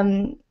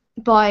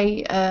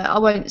by, I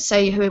won't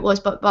say who it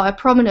was, but by a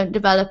prominent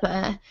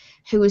developer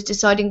who was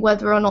deciding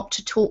whether or not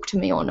to talk to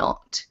me or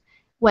not.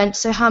 Went,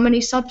 so how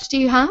many subs do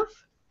you have?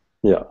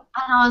 Yeah.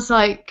 And I was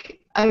like,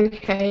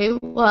 okay,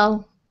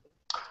 well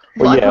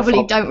I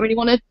probably don't really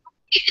want to do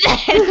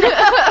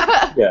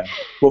that. Yeah.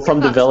 Well,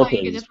 from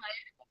developers,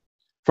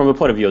 from the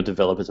point of view of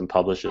developers and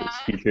publishers,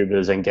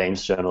 YouTubers and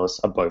games journalists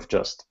are both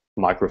just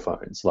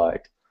microphones.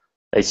 Like,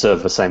 they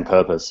serve the same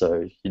purpose,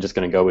 so you're just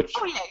going to go with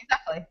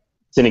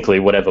cynically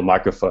whatever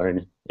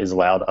microphone is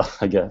louder,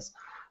 I guess.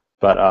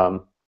 But I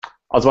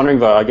was wondering,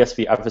 though, I guess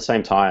at the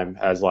same time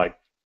as like,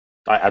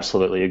 I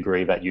absolutely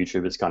agree that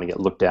YouTubers kind of get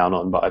looked down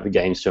on by the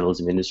games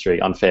journalism industry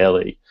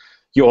unfairly.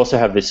 You also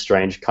have this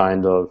strange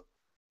kind of,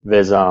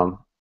 there's I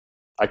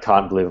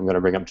can't believe I'm going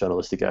to bring up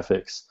journalistic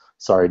ethics.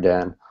 Sorry,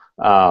 Dan.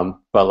 But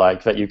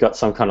like that you've got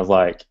some kind of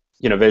like,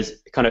 there's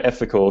kind of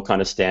ethical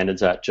kind of standards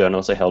that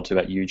journalists are held to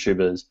that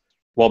YouTubers,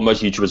 while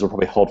most YouTubers will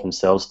probably hold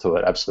themselves to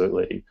it,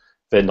 absolutely.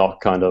 They're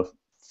not kind of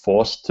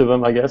forced to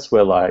them, I guess,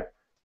 where like,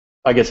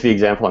 I guess the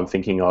example I'm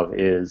thinking of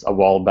is a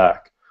while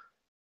back,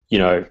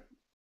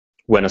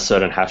 when a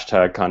certain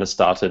hashtag kind of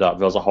started up,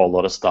 there was a whole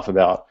lot of stuff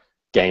about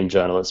game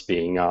journalists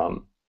being,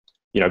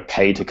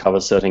 paid to cover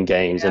certain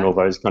games and all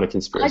those kind of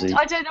conspiracies.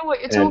 I don't know what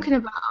you're talking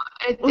about.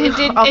 It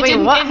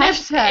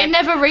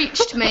never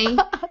reached me.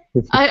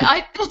 It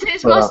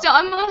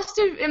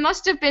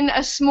must have been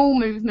a small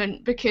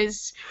movement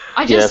because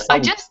I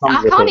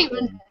can't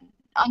even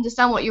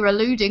understand what you're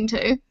alluding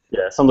to.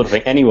 Yeah, some little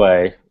thing.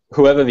 Anyway,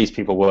 whoever these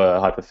people were,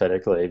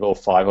 hypothetically, all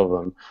 5 of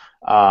them,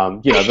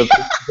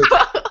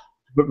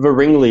 the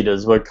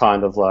ringleaders were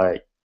kind of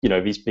like, you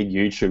know, these big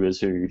YouTubers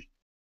who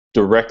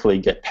directly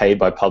get paid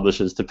by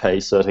publishers to pay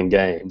certain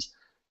games,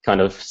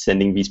 kind of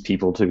sending these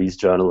people to these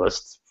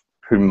journalists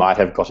who might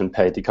have gotten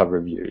paid to cover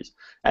reviews.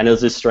 And it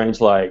was this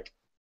strange, like,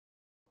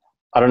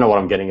 I don't know what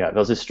I'm getting at.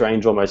 There was this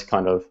strange almost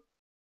kind of,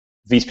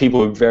 these people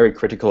were very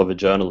critical of the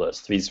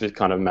journalists, these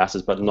kind of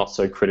masses, but not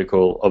so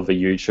critical of the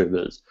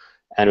YouTubers.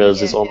 And it was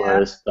this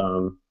almost,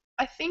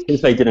 I think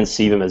since they didn't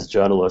see them as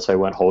journalists, they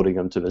weren't holding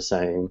them to the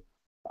same,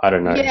 I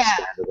don't know, Yeah.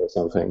 standard or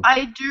something.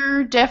 I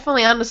do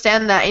definitely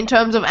understand that in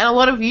terms of, and a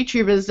lot of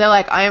YouTubers, they're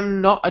like, I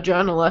am not a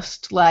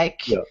journalist.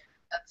 Like,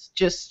 that's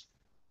just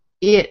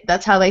it.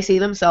 That's how they see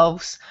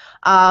themselves.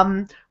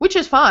 Which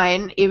is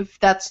fine if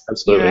that's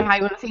you know, how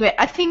you want to think of it.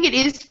 I think it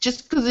is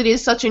just because it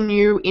is such a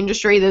new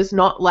industry. There's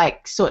not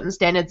like certain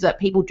standards that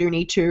people do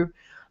need to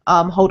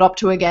hold up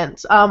to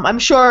against. I'm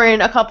sure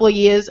in a couple of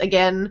years,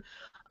 again,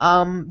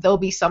 there'll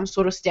be some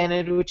sort of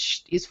standard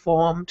which is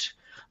formed.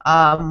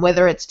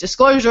 Whether it's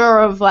disclosure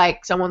of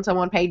like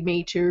someone paid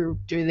me to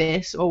do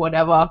this or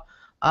whatever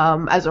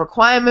as a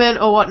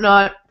requirement or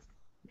whatnot,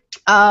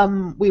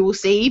 we will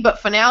see. But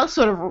for now,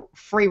 sort of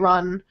free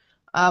run,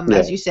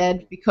 as you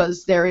said,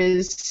 because there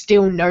is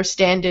still no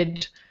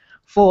standard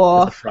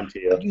for a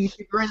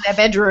YouTuber in their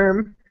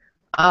bedroom.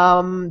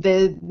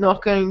 They're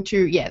not going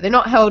to, they're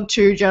not held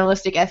to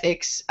journalistic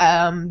ethics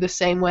the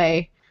same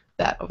way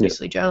that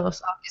obviously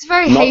journalists are. It's a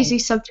very hazy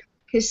subject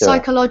because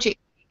psychologically,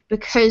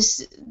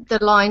 because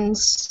the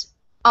lines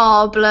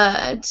are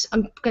blurred,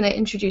 I'm going to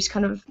introduce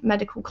kind of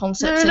medical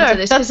concepts into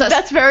this.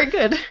 That's very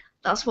good.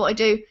 That's what I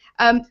do.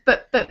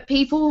 But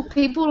people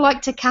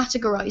like to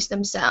categorize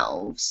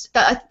themselves.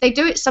 They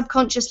do it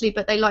subconsciously,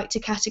 but they like to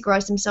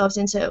categorize themselves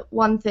into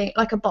one thing,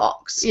 like a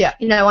box. Yeah.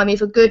 You know, I'm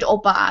either good or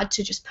bad,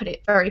 to just put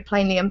it very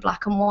plainly in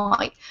black and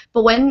white.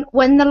 But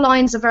when the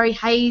lines are very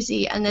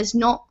hazy and there's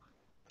not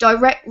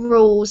direct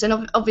rules,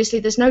 and obviously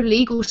there's no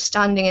legal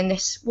standing in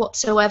this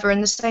whatsoever,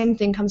 and the same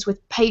thing comes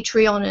with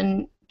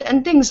Patreon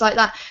and things like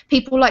that.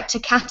 People like to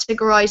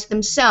categorize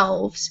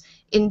themselves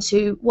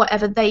into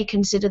whatever they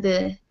consider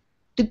the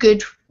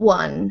good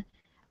one,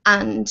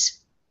 and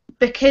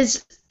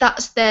because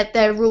that's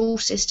their rule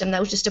system,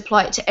 they'll just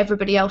apply it to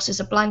everybody else as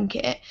a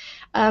blanket.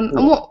 And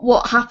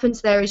what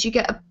happens there is you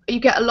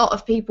get a lot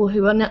of people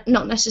who are not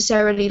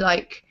necessarily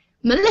like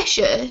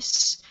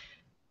malicious,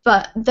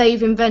 but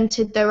they've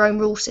invented their own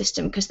rule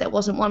system because there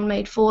wasn't one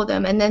made for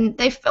them, and then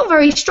they feel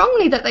very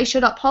strongly that they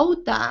should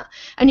uphold that.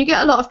 And you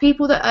get a lot of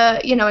people that are,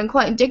 you know, and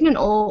quite indignant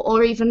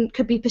or even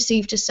could be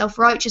perceived as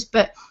self-righteous,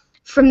 but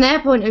from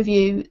their point of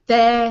view,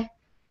 they're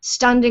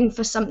standing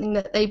for something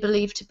that they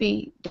believe to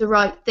be the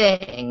right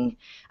thing.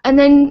 And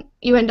then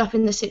you end up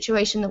in the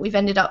situation that we've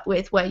ended up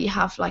with, where you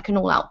have like an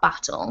all-out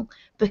battle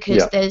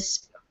because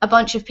there's a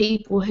bunch of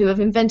people who have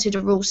invented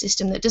a rule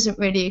system that doesn't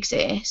really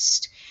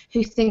exist,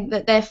 who think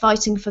that they're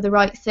fighting for the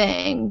right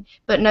thing,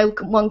 but no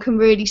one can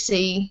really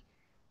see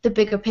the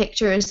bigger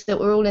picture is that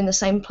we're all in the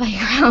same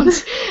playground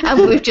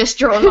and we've just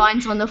drawn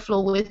lines on the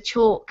floor with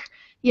chalk,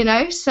 you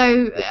know.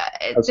 So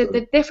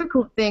the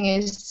difficult thing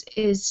is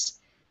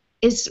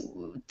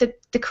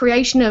the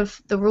creation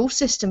of the rule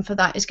system for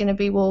that is going to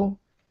be, well,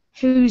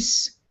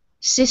 whose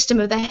system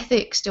of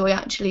ethics do we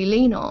actually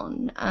lean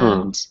on,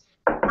 and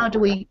how do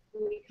we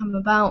come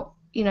about,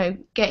 you know,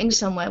 getting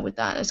somewhere with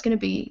that? It's going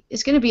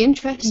to be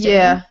interesting.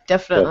 Yeah,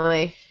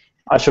 definitely.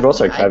 I should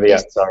also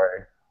caveat.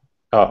 Sorry,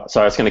 I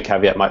was going to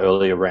caveat my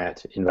earlier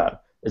rant in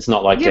that it's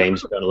not like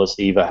games journalists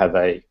either have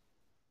a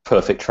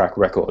perfect track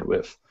record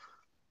with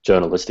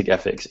journalistic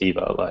ethics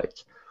either. Like,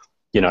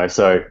 you know,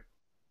 so.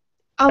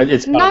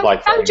 It's kind of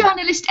like no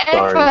journalist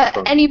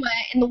ever anywhere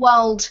in the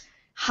world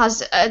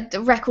has a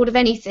record of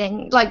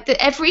anything. Like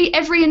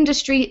every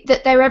industry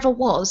that there ever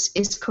was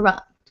is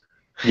corrupt.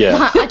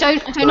 Yeah. I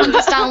don't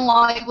understand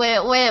why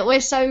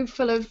we're so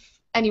full of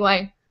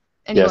anyway.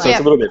 Yeah, so it's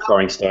a little bit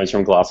throwing stones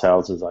from glass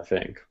houses, I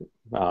think.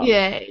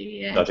 Yeah.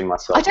 Judging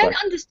myself. I don't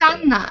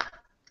understand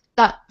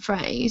that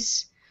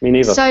phrase. Me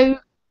neither. So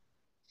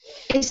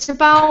it's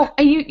about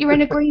you're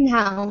in a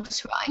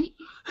greenhouse, right?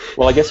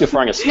 Well, I guess you're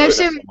throwing a stone at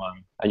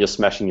someone and you're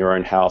smashing your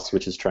own house,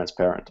 which is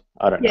transparent.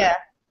 I don't know. Yeah.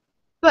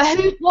 But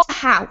what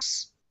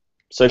house?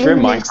 So if you're in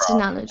Minecraft,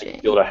 Minecraft,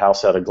 you build a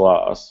house out of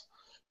glass.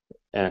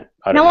 And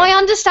I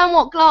understand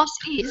what glass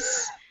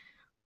is.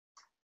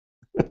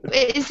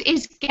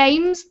 is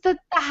games the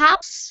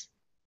house?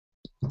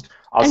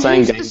 I was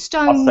saying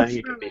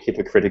it could be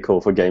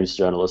hypocritical for games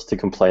journalists to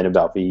complain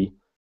about the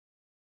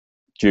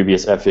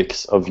dubious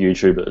ethics of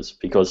YouTubers,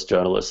 because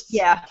journalists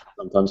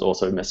sometimes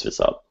also mess this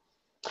up.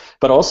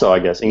 But also, I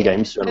guess, in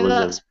games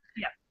journalism,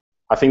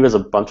 I think there's a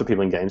bunch of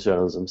people in games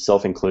journalism,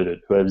 self-included,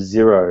 who have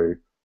zero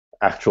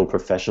actual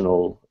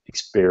professional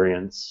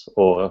experience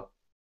or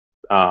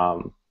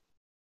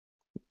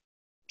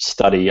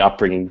study,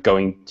 upbringing,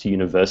 going to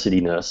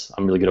university-ness.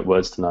 I'm really good at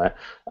words tonight.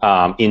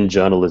 In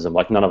journalism,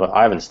 like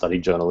I haven't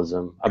studied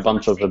journalism. A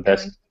bunch of the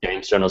best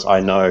games journalists I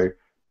know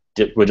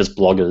were just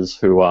bloggers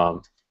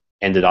who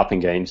ended up in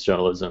games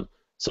journalism.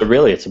 So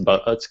really,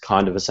 it's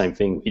kind of the same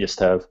thing. We just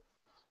have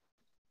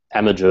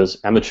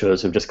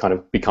amateurs who've just kind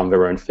of become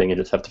their own thing and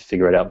just have to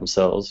figure it out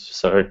themselves.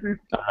 So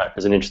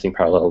there's an interesting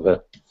parallel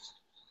there.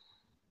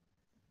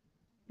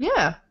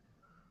 Yeah.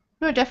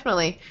 No,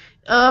 definitely.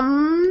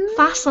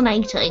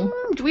 Fascinating.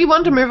 Do we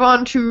want to move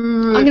on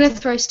to... I'm going to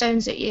throw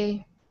stones at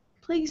you.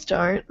 Please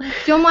don't.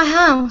 You're my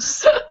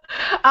house.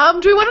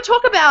 Do we want to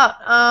talk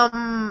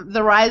about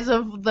the rise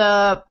of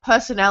the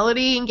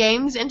personality in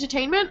games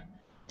entertainment?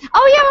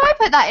 Oh yeah, I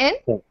put that in.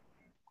 Oh,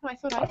 I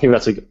think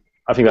that's a good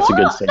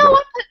segue. No,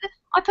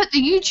 I put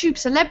the YouTube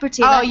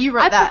celebrity. Oh, you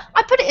wrote that.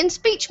 I put it in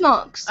speech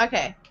marks.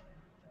 Okay.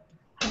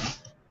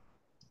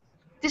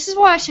 This is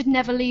why I should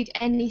never lead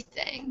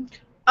anything.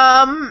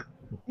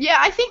 Yeah,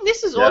 I think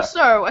this is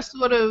also a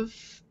sort of,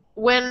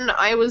 when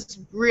I was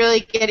really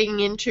getting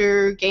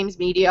into games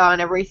media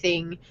and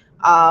everything,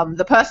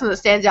 the person that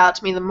stands out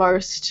to me the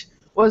most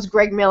was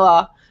Greg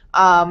Miller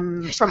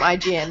from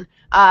IGN.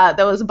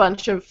 There was a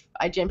bunch of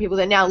IGN people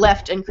that now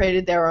left and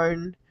created their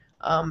own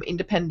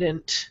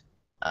independent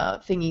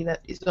thingy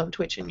that is on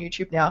Twitch and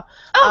YouTube now.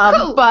 Oh,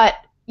 cool. But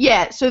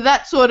yeah, so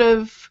that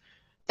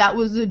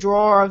was the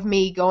draw of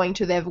me going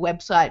to their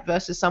website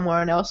versus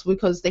someone else,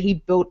 because he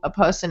built a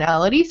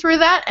personality through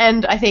that,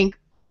 and I think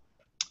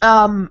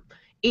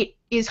it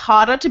is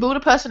harder to build a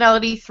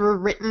personality through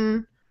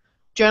written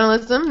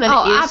journalism than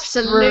it is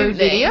through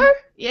video.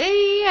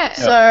 Yeah.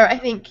 So I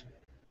think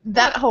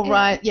that whole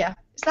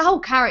it's the whole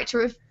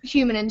character of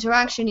human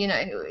interaction. You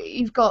know,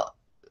 you've got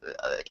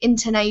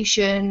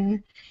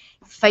intonation,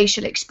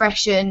 facial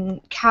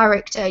expression,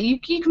 character. You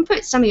can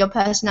put some of your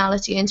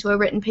personality into a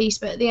written piece,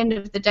 but at the end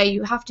of the day,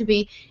 you have to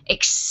be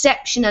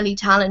exceptionally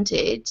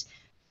talented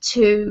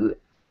to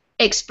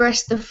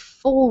express the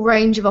full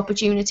range of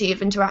opportunity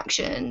of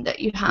interaction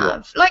that you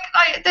have. Like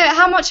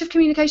how much of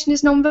communication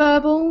is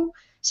nonverbal?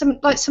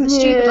 Something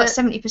stupid, like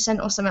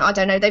 70% or something. I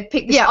don't know. They've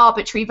picked this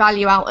arbitrary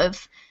value out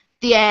of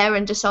the air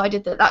and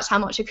decided that that's how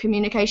much of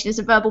communication is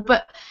verbal.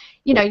 But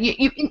you know,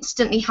 you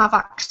instantly have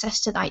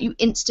access to that. You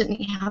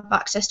instantly have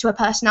access to a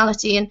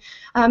personality, and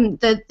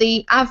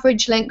the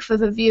average length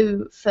of a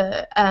view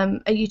for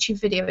a YouTube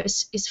video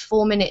is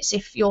 4 minutes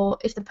if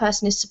the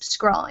person is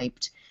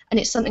subscribed, and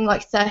it's something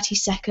like 30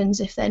 seconds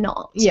if they're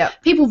not. Yeah.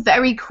 People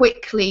very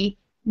quickly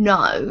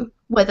know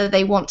whether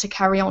they want to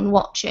carry on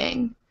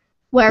watching,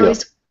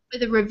 whereas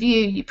with a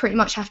review, you pretty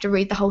much have to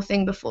read the whole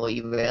thing before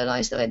you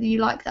realise whether you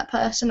like that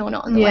person or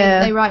not, and the way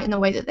that they write and the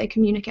way that they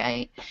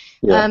communicate.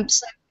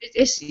 So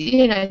it's,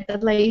 you know, the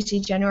lazy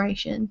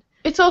generation.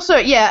 It's also,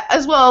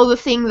 as well, the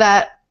thing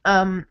that,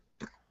 what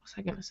was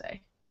I going to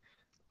say?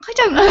 I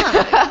don't know.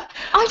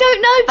 I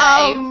don't know,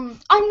 babe.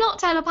 I'm not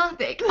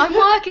telepathic. I'm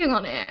working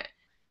on it.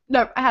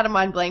 No, I had a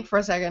mind blank for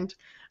a second.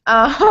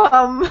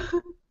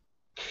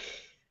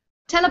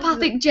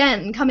 Telepathic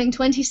Jen coming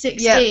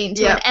 2016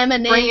 to an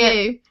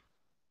M&EU.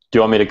 Do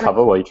you want me to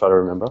cover while you try to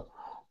remember?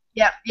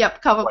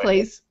 Yep, cover,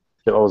 please.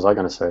 What was I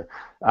going to say?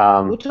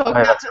 We'll talk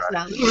about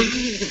personality.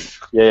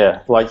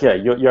 You're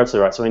absolutely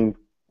right. So in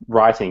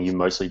writing, you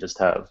mostly just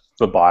have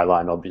the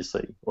byline,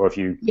 obviously, or if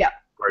you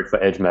wrote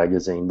for Edge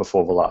magazine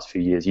before the last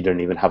few years, you don't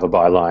even have a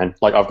byline.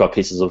 Like, I've got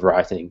pieces of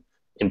writing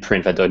in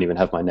print that don't even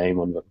have my name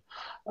on them.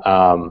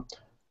 I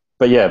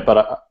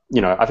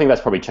think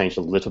that's probably changed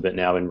a little bit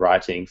now in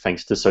writing,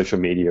 thanks to social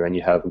media, and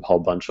you have a whole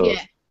bunch of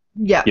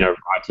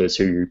writers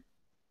who,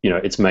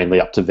 it's mainly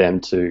up to them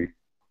to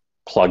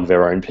plug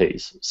their own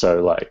piece.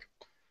 So, like,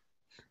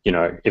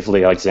 if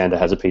Lee Alexander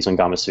has a piece on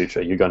Gama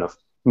Sutra, you're going to,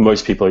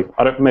 most people,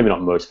 maybe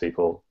not most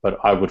people, but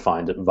I would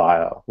find it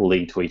via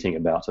Lee tweeting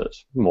about it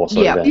more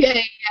so than going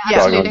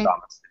on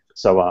Gama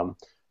Sutra.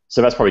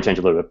 So that's probably changed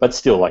a little bit, but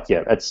still,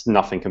 it's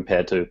nothing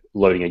compared to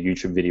loading a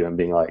YouTube video and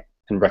being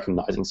and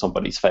recognizing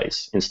somebody's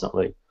face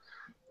instantly.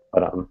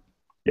 But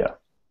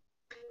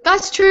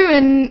that's true,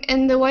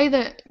 and the way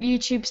that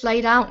YouTube's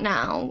laid out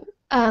now,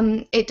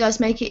 it does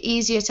make it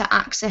easier to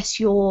access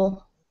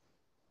your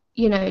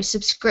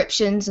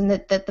subscriptions and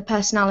the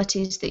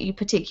personalities that you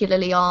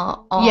particularly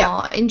are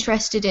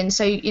interested in.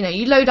 So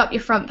you load up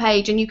your front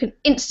page and you can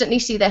instantly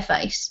see their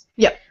face.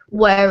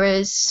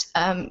 Whereas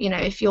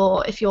if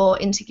you're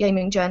into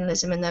gaming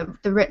journalism and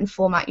the written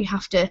format, you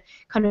have to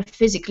kind of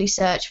physically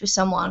search for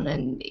someone,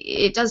 and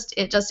it's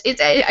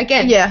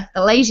again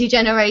the lazy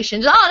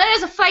generation. Oh,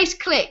 there's a face,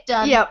 click,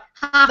 done.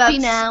 Happy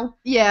now.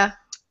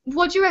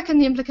 What do you reckon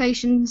the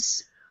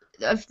implications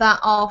of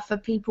that are for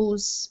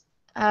people's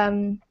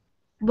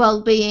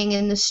well-being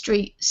in the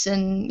streets,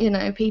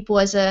 and people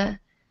as a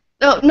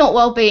not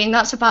well-being,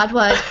 that's a bad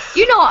word.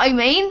 You know what I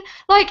mean?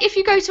 Like, if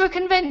you go to a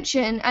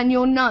convention and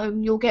you're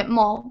known, you'll get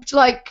mobbed.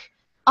 Like,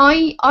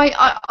 I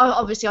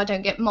obviously I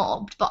don't get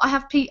mobbed, but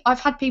I've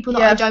had people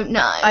that I don't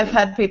know. I've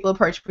had people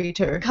approach me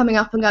too, coming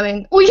up and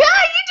going, "Oh yeah,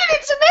 you did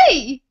it to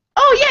me."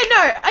 Oh yeah,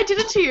 no, I did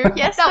it to you.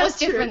 Yes, that was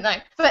different though.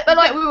 But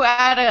like we were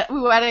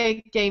at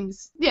a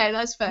games. Yeah,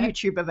 that's fair.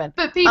 YouTube event.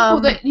 But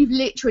people that you've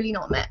literally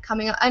not met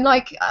coming up, and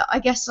I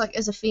guess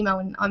as a female,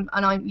 and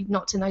I'm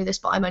not to know this,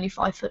 but I'm only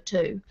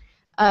 5'2".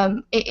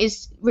 It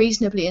is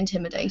reasonably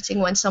intimidating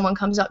when someone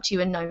comes up to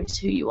you and knows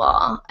who you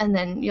are, and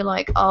then you're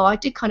like, oh, I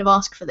did kind of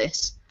ask for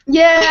this.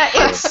 Yeah,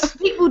 it's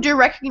people do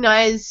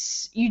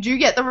recognize. You do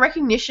get the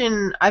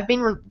recognition. I've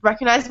been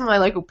recognized in my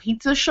local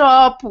pizza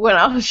shop when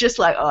I was just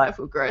like, oh, I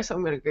feel gross.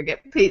 I'm gonna go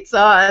get pizza,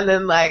 and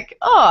then like,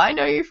 oh, I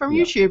know you from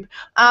YouTube.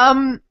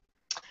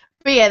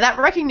 But yeah, that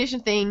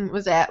recognition thing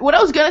was there. What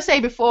I was gonna say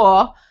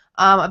before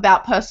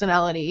about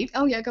personality.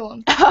 Oh yeah, go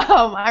on.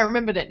 I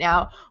remembered it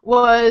now.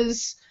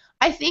 Was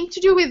I think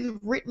to do with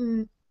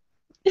written.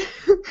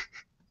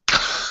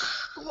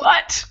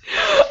 What?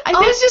 I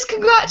was just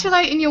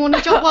congratulating you on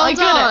a job well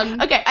done.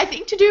 Okay, I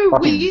think to do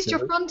We used your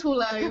frontal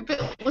lobe.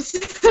 It was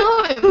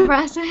so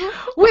impressive.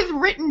 With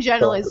written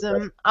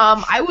journalism,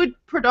 I would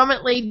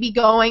predominantly be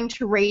going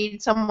to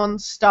read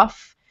someone's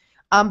stuff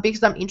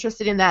because I'm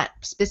interested in that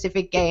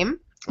specific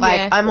game.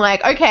 Like, I'm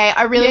like, okay,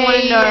 I really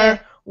want to know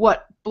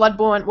what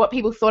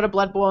people thought of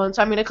Bloodborne,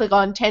 so I'm going to click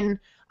on 10,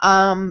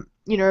 written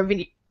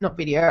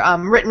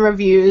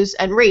reviews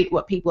and read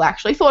what people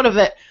actually thought of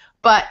it.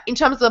 But in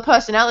terms of the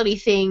personality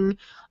thing,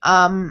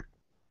 some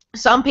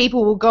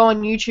people will go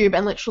on YouTube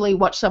and literally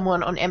watch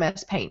someone on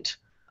MS Paint.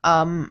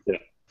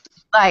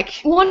 Like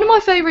one of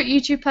my favorite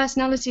YouTube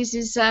personalities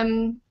is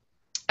a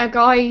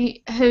guy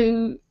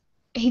who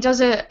he does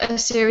a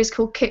series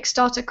called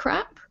Kickstarter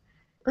Crap.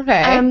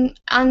 Okay.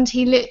 And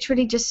he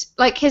literally just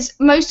like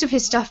most of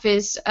his stuff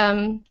is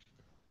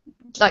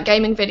like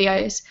gaming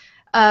videos.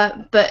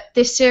 But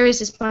this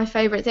series is my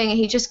favorite thing.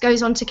 He just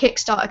goes on to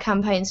Kickstarter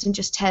campaigns and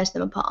just tears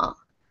them apart.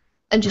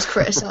 And just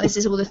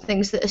criticizes all the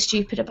things that are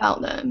stupid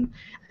about them.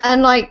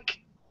 And, like,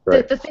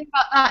 the thing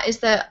about that is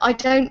that I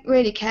don't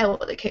really care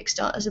what the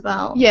Kickstarter's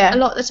about. Yeah. A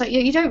lot of the time,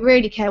 you don't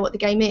really care what the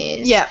game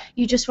is. Yeah.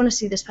 You just want to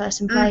see this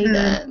person play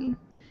them.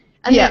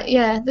 And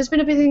there's been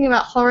a big thing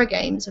about horror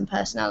games and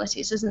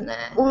personalities, isn't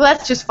there? Well,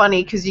 that's just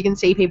funny because you can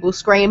see people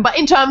scream. But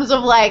in terms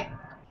of, like,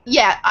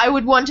 I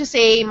would want to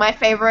see my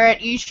favorite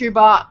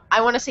YouTuber,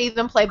 I want to see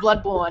them play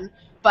Bloodborne.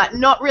 But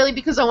not really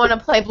because I want to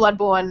play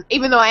Bloodborne,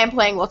 even though I am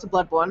playing lots of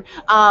Bloodborne.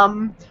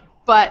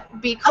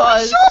 But because... Are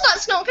you sure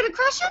that's not going to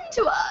crash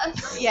into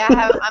us? Yeah,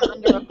 I'm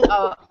under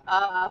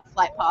a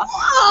flight path.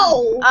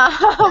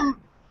 Whoa!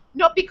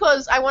 Not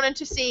because I wanted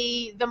to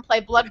see them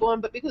play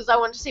Bloodborne, but because I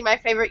wanted to see my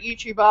favorite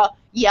YouTuber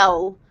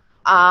yell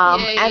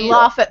and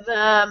laugh at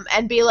them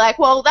and be like,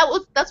 well,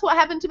 that's what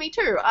happened to me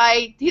too.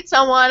 I hit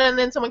someone and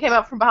then someone came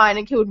up from behind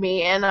and killed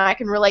me, and I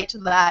can relate to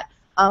that.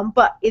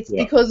 But it's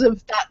because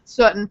of that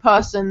certain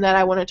person that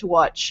I wanted to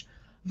watch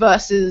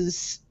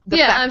versus the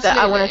fact that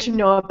I wanted to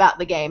know about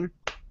the game.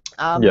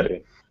 I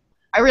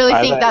really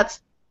think that's...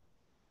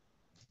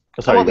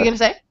 Sorry, what were you going to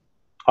say?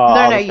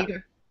 No, you go.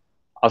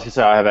 I was going to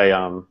say I have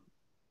a,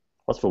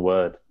 what's the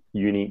word?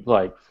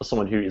 Like, for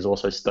someone who is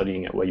also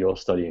studying at where you're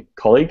studying.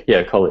 Colleague?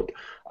 Yeah, colleague.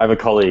 I have a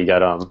colleague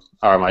at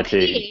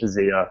RMIT,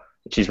 Zia.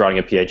 She's writing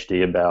a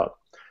PhD about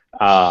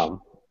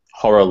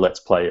horror Let's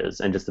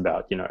Players and just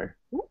about, the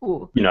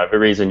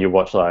reason you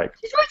watch, like...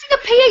 She's writing a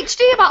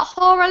PhD about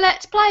horror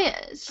Let's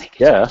Players?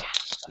 Yeah.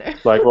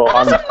 Like, well,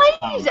 that's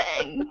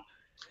amazing!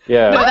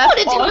 Yeah. No, I want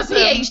to do a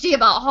PhD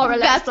about horror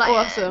Let's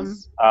Players. That's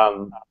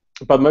awesome.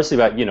 But mostly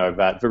about,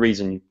 that the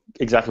reason,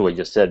 exactly what you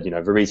just said,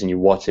 the reason you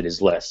watch it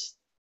is less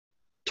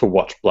to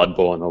watch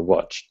Bloodborne or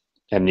watch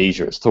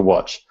Amnesia, it's to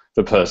watch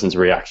the person's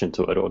reaction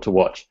to it or to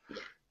watch...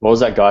 What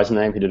was that guy's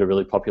name who did a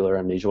really popular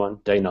Amnesia one?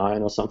 Day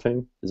 9 or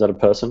something? Is that a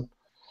person?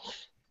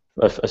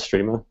 A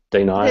streamer?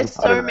 Day 9? There's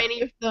so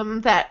many of them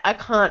that I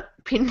can't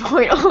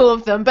pinpoint all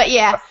of them, but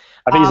yeah.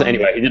 I think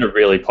anyway, he did a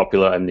really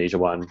popular Amnesia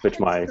one, which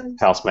my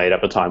housemate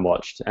at the time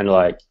watched, and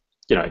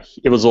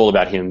it was all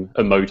about him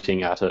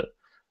emoting at it.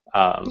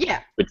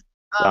 Which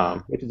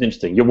is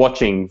interesting. You're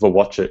watching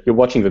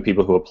the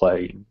people who are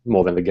playing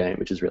more than the game,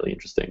 which is really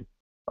interesting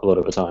a lot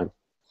of the time.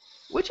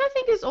 Which I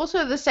think is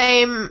also the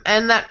same,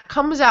 and that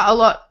comes out a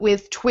lot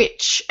with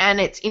Twitch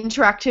and its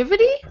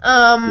interactivity.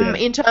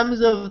 In terms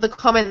of the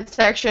comment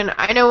section,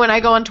 I know when I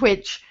go on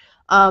Twitch,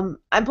 I'm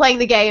playing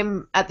the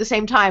game at the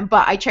same time,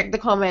 but I check the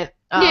the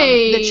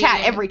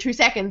chat every 2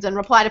 seconds and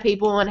reply to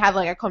people and have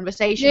like a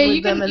conversation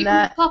with them. You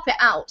can pop it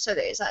out so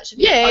that it's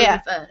actually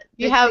over.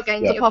 You have the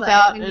game to pop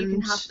out and you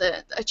can have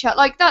a chat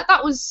like that.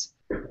 That was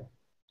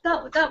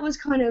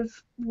kind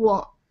of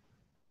what.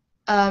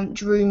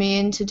 Drew me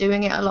into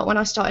doing it a lot when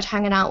I started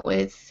hanging out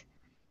with,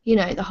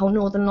 the whole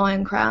Northern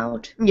Lion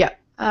crowd. Yeah.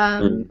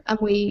 And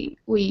we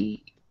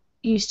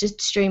used to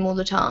stream all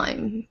the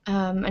time,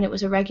 and it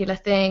was a regular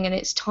thing, and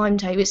it's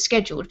timetable, it's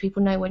scheduled.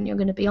 People know when you're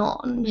going to be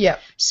on. Yeah.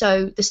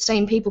 So the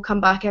same people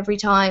come back every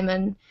time,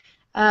 and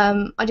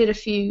I did a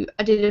few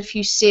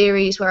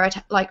series where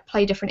I'd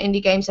play different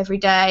indie games every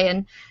day,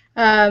 and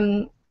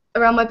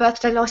around my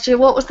birthday last year,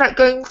 what was that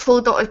game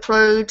called that I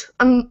played?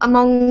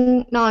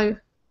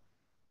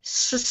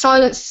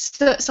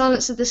 Silence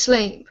of the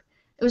Sleep.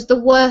 It was the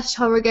worst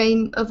horror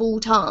game of all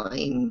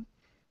time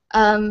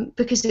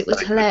because it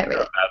was hilarious.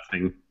 Bad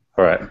thing.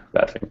 All right,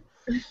 bad thing.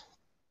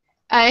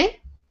 Eh?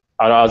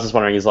 I was just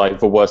wondering, is like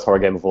the worst horror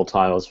game of all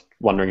time? I was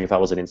wondering if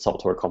that was an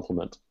insult or a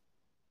compliment.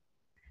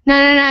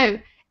 No.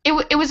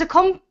 It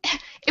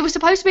it was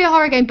supposed to be a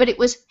horror game, but it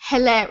was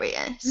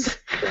hilarious.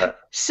 Yeah.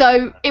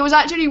 So it was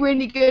actually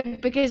really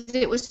good because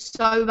it was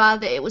so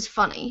bad that it was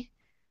funny.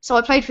 So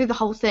I played through the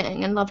whole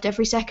thing and loved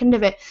every second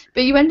of it.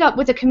 But you end up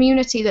with a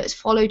community that's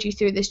followed you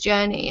through this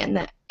journey, and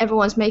that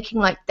everyone's making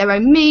like their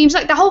own memes,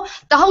 like the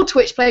whole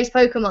Twitch plays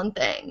Pokemon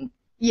thing.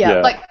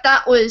 Yeah. Like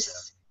that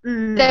was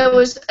there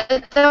was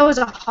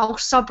a whole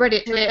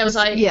subreddit to it. It was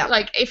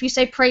like if you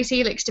say praise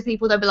Helix to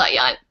people, they'll be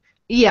like,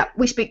 yeah,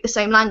 we speak the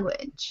same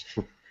language.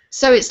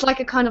 So it's like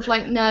a kind of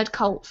like nerd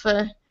cult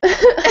for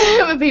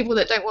for people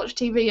that don't watch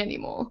TV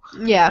anymore.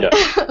 Yeah.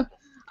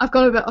 I've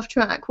gone a bit off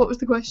track. What was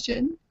the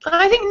question?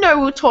 I think we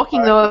were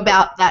talking though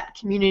about that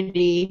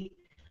community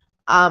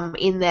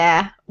in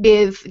there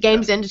with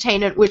games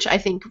entertainment, which I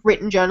think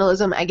written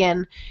journalism,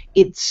 again,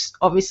 it's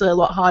obviously a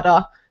lot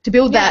harder to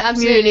build that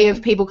community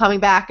of people coming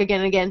back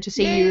again and again to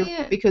see you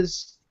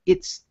because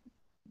it's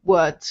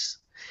words.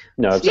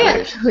 No, absolutely. Yeah,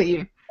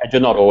 absolutely. And you're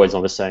not always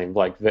on the same.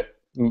 Like the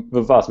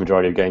vast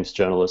majority of games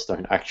journalists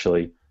don't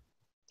actually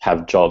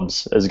have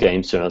jobs as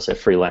games journalists. They're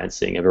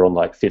freelancing. They're on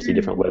like 50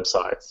 different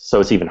websites, so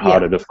it's even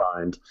harder to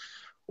find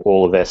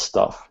all of their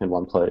stuff in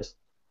one place.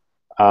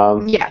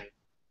 But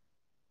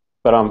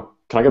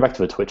can I go back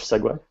to the Twitch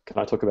segue? Can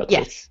I talk about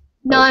Twitch?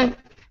 No.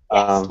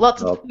 Yes,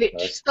 lots of Twitch.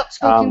 Stop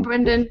talking,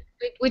 Brendan.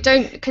 We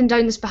don't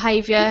condone this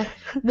behaviour.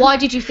 Why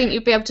did you think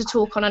you'd be able to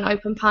talk on an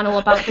open panel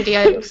about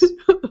videos?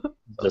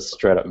 Just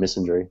straight up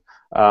misandry.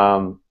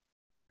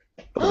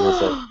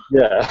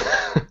 Yeah.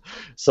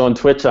 So on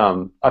Twitch,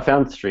 I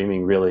found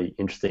streaming really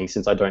interesting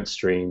since I don't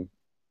stream.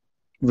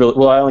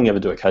 Well, I only ever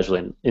do it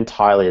casually,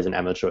 entirely as an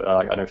amateur.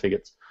 I don't think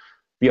it's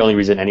the only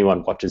reason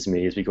anyone watches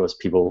me is because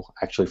people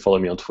actually follow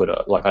me on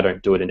Twitter. Like, I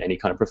don't do it in any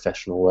kind of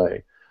professional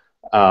way.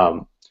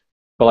 But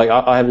like,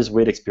 I have this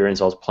weird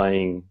experience. I was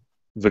playing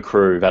The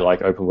Crew, that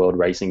like open world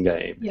racing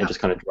game, and just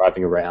kind of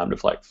driving around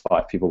with like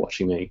 5 people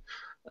watching me.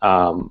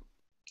 And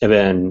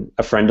then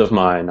a friend of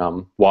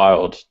mine,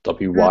 Wild,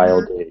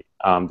 W-Y-L-D,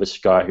 this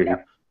guy who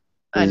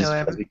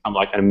has become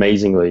like an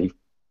amazingly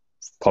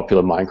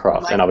popular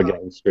Minecraft and other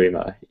game streamer.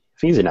 I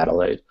think he's in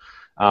Adelaide.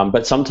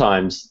 But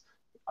sometimes,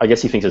 I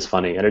guess he thinks it's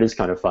funny, and it is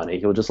kind of funny.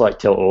 He'll just like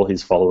tell all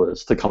his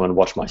followers to come and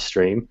watch my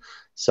stream.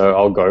 So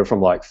I'll go from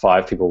like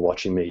 5 people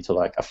watching me to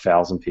like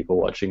 1,000 people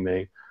watching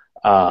me.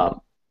 And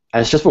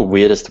it's just the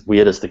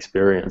weirdest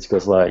experience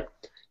because like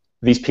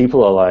these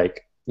people are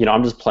like, you know,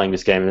 I'm just playing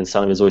this game and then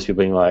suddenly there's always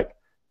people being like,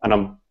 and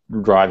I'm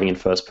driving in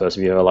first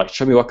person view, like,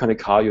 show me what kind of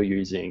car you're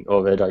using,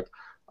 or they're like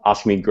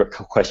asking me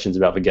questions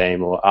about the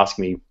game, or ask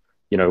me,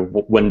 you know,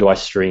 when do I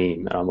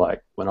stream? And I'm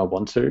like, when I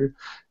want to.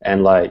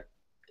 And like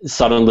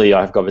suddenly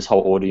I've got this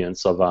whole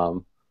audience of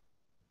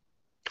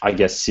I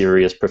guess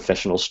serious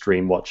professional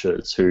stream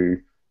watchers who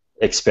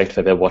expect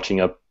that they're watching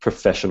a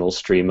professional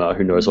streamer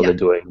who knows what they're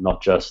doing,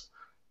 not just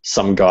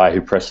some guy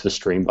who pressed the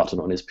stream button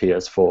on his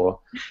PS4.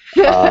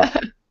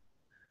 And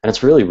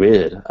it's really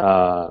weird.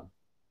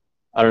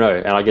 I don't know,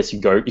 and I guess you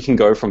can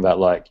go from that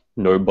like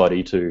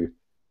nobody to,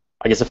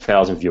 I guess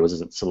 1,000 viewers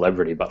isn't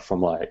celebrity, but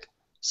from like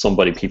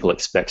somebody people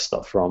expect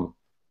stuff from,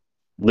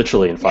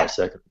 literally in 5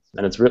 seconds,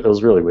 and it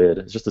was really weird.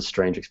 It's just a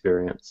strange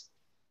experience.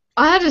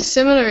 I had a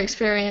similar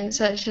experience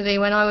actually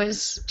when I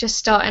was just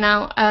starting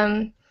out.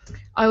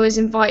 I was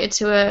invited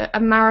to a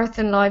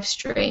marathon live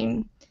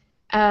stream,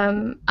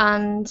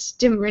 and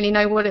didn't really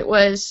know what it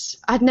was.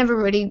 I'd never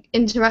really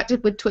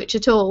interacted with Twitch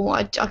at all.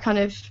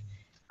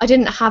 I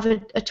didn't have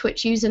a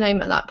Twitch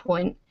username at that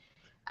point,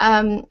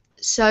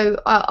 so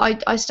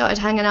I started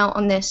hanging out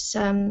on this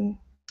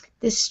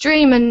this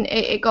stream, and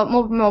it got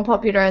more and more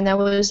popular, and there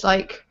was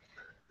like,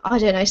 I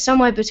don't know,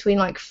 somewhere between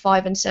like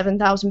 5,000 and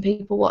 7,000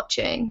 people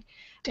watching.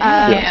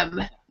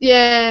 Damn.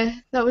 Yeah,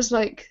 that was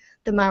like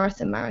the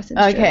marathon stream.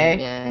 Okay.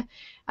 Yeah.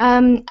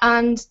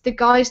 And the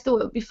guys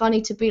thought it would be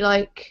funny to be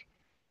like,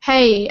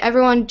 hey,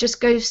 everyone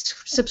just go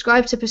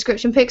subscribe to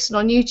Prescription Pixel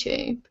on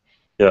YouTube.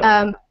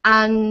 Yeah.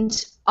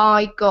 And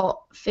I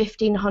got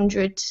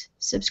 1,500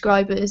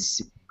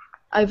 subscribers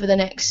over the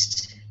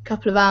next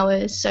couple of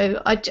hours.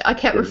 So I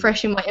kept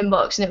refreshing my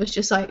inbox, and it was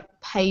just like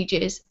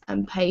pages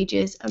and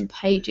pages and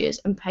pages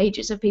and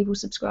pages of people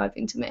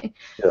subscribing to me.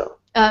 Yeah.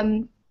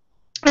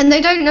 And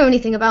they don't know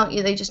anything about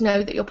you. They just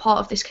know that you're part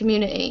of this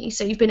community.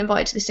 So you've been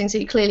invited to this thing. So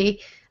you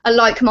clearly are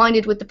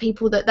like-minded with the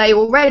people that they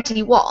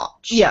already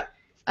watch. Yeah.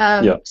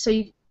 So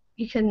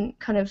you can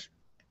kind of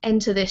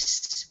enter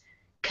this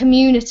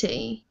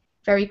community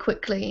very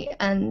quickly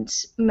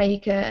and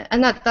make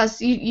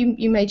that's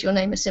you made your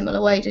name a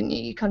similar way, didn't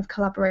you? You kind of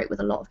collaborate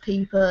with a lot of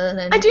people.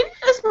 And I didn't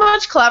as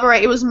much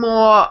collaborate. It was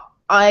more,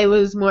 I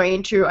was more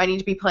into, I need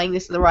to be playing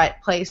this in the right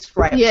place,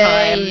 right time.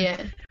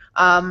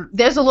 Yeah.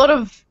 There's a lot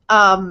of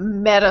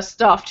meta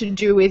stuff to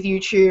do with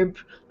YouTube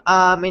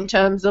in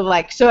terms of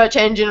like search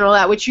engine and all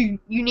that, which you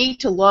need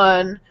to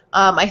learn.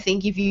 I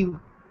think if you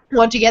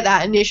want to get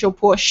that initial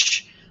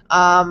push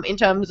in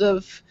terms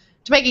of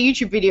to make a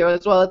YouTube video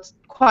as well, it's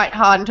quite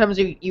hard in terms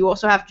of you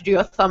also have to do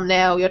your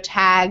thumbnail, your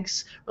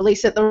tags,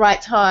 release at the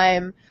right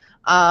time,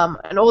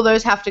 and all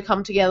those have to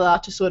come together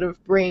to sort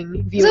of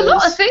bring viewers. There's a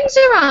lot of things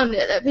around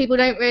it that people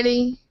don't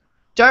really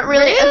don't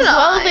really, as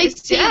well as they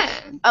Realised, see yeah.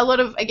 a lot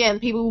of, again,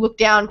 people look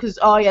down because,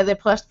 oh yeah, they're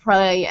pressed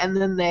play and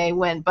then they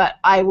went, but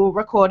I will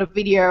record a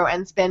video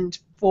and spend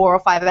 4 or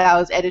 5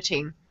 hours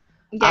editing.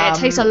 Yeah, it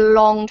takes a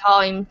long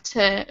time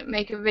to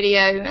make a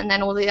video, and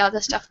then all the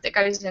other stuff that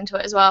goes into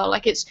it as well.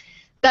 Like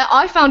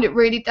I found it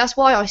really. That's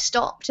why I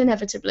stopped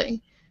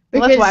inevitably.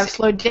 Well, that's why I've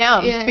slowed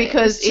down, Yeah,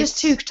 because it's just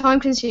too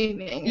time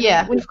consuming.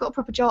 Yeah. When you've got a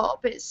proper job,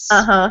 it's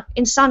Uh-huh.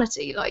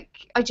 insanity. Like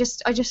I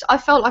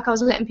felt like I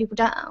was letting people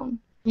down.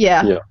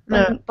 Yeah. Yeah.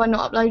 No. By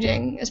not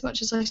uploading as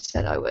much as I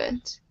said I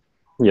would.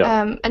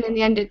 Yeah. And in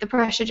the end, the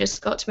pressure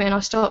just got to me, and I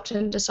stopped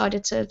and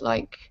decided to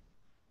to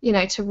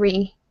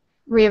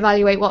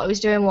reevaluate what I was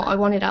doing, what I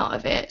wanted out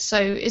of it. So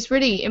it's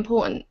really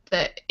important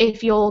that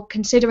if you're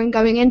considering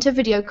going into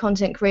video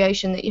content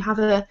creation, that you have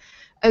a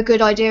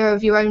good idea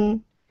of your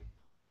own,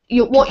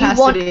 what you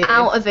want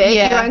out of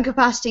it, your own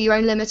capacity, your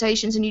own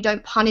limitations, and you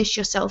don't punish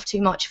yourself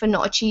too much for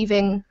not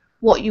achieving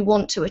what you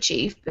want to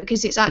achieve,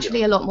 because it's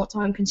actually a lot more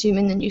time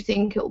consuming than you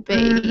think it'll be.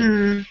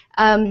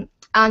 Mm-hmm.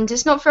 And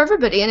it's not for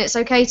everybody, and it's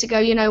okay to go,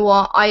 you know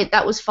what,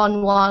 that was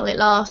fun while it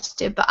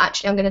lasted, but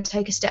actually I'm going to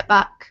take a step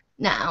back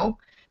now,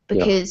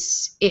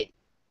 because it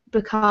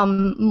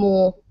become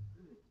more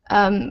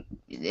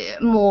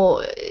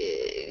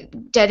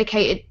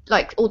dedicated.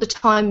 Like, all the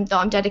time that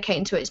I'm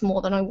dedicating to it is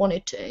more than I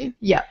wanted to.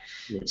 Yeah.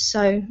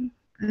 So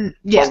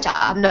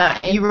yeah. No,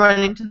 you run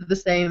into the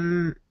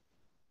same.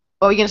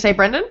 What were you going to say,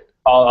 Brendan?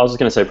 I was just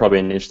going to say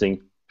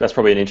that's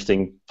probably an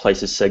interesting place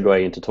to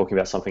segue into talking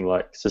about something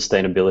like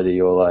sustainability,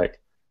 or like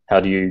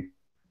how do you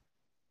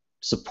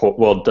support?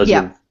 Well, does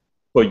your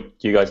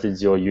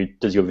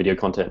video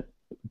content,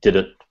 did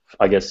it,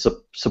 I guess,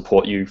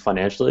 support you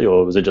financially,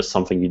 or was it just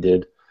something you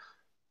did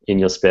in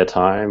your spare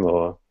time?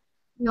 Or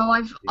no,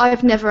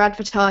 I've never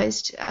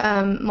advertised.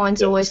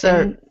 Mine's always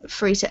been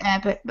free to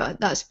air,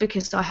 but that's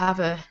because I have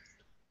a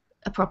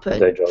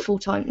proper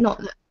full-time. Not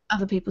that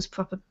other people's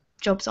proper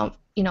jobs aren't,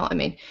 you know what I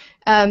mean.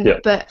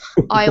 But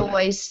I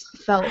always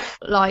felt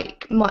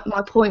like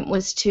my point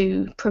was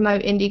to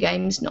promote indie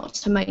games, not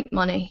to make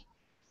money.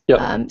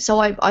 Yeah. So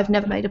I've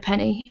never made a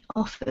penny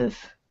off of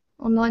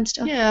online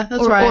stuff. Yeah,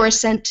 that's right. Or a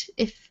cent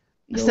if.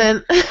 I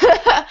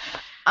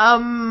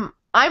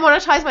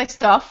monetize my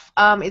stuff.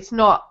 It's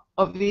not,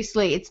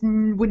 obviously,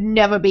 would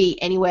never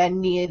be anywhere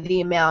near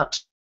the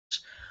amount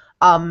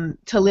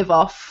to live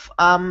off.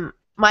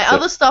 My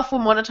other stuff were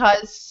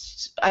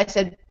monetized. I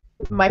said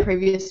my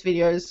previous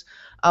videos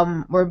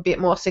were a bit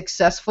more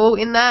successful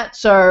in that.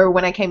 So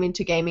when I came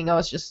into gaming, I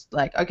was just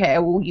like, okay,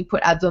 well, you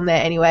put ads on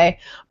there anyway.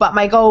 But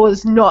my goal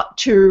was not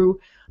to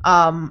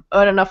earn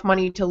enough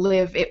money to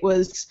live. It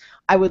was,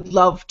 I would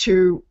love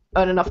to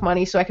earn enough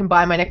money so I can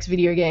buy my next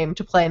video game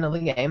to play another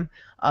game.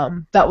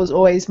 That was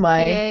always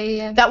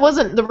my... That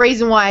wasn't the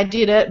reason why I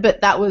did it,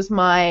 but that was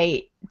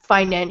my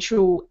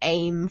financial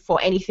aim for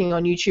anything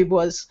on YouTube,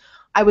 was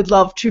I would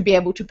love to be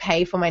able to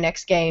pay for my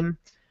next game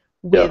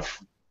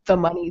with the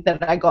money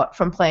that I got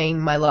from playing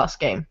my last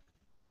game.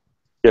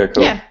 Yeah,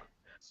 cool. Yeah.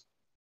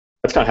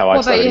 That's kind of how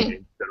I started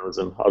in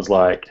journalism. I was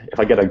like, if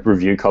I get a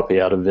review copy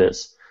out of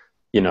this,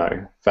 you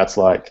know, that's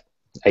like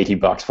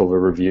 $80 for the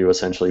review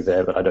essentially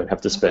there, but I don't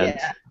have to spend.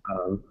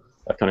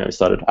 That kind of how I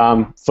started.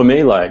 For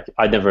me, like,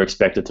 I never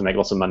expected to make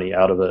lots of money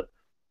out of it,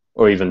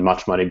 or even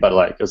much money, but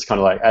like, it's kind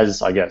of like,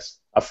 as I guess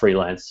a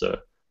freelancer,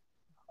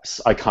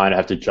 I kind of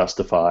have to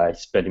justify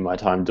spending my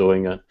time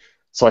doing it.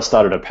 So I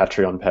started a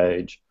Patreon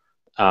page.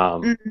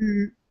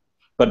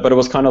 But it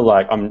was kind of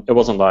like, it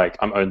wasn't like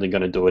I'm only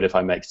going to do it if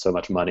I make so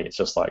much money. It's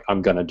just like,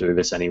 I'm going to do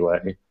this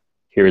anyway.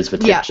 Here is the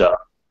picture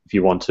if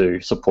you want to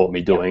support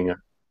me doing it.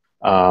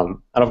 And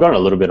I've gotten a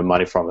little bit of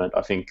money from it.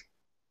 I think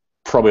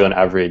probably on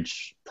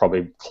average,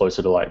 probably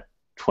closer to like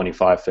 $25,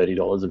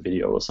 $30 a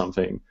video or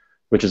something,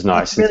 which is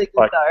nice. That's really good,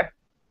 like, though.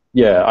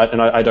 Yeah,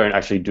 I don't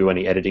actually do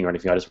any editing or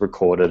anything. I just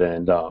record it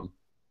and,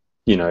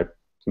 you know,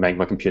 make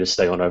my computer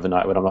stay on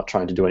overnight when I'm not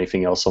trying to do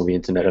anything else on the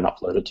internet and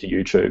upload it to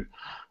YouTube.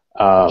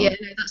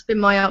 That's been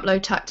my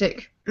upload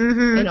tactic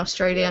in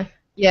Australia.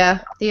 Yeah.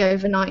 The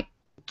overnight.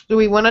 Do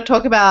we want to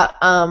talk about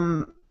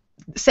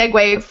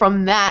segue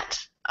from that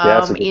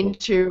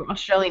into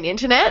Australian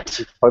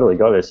internet? Totally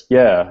got this.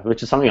 Yeah,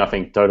 which is something I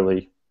think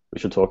totally we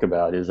should talk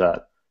about, is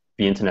that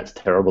the internet's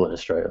terrible in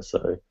Australia.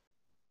 So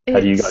how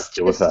do you guys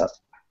deal with that?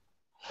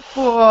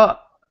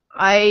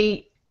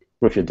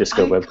 With your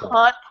Disco website?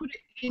 I can't put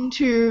it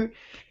into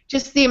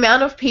just the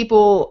amount of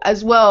people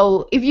as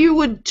well. If you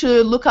were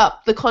to look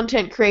up the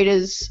content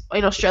creators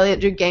in Australia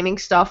that do gaming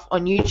stuff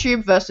on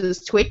YouTube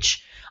versus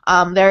Twitch,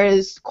 there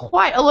is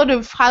quite a lot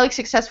of highly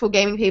successful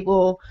gaming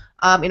people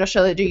in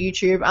Australia that do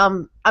YouTube.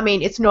 I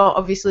mean, it's not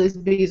obviously as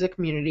big as a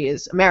community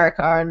as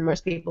America, and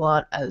most people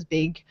aren't as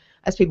big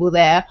as people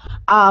there.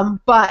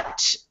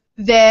 But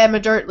they're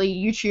majority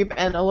YouTube,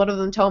 and a lot of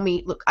them tell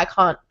me, look, I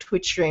can't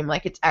Twitch stream.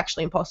 Like, it's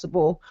actually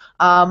impossible.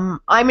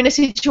 I'm in a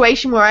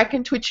situation where I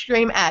can Twitch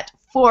stream at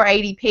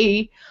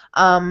 480p.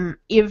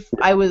 If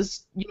I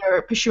was,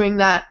 pursuing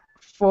that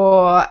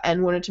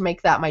and wanted to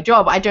make that my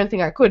job, I don't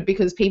think I could,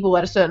 because people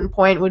at a certain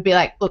point would be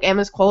like, look,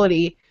 Emma's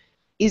quality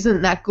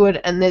isn't that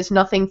good, and there's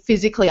nothing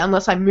physically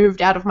unless I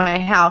moved out of my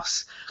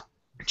house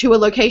to a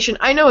location.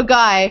 I know a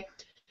guy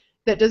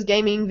that does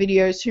gaming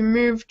videos who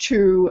moved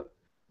to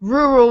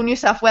rural New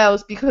South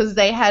Wales because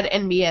they had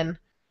NBN,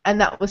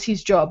 and that was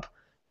his job,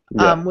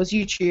 was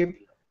YouTube.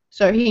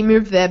 So he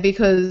moved there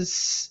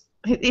because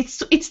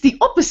it's the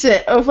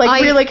opposite of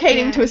like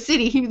relocating to a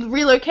city. He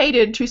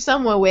relocated to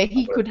somewhere where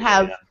he could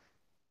have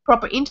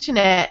proper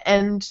internet,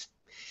 and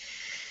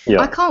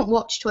I can't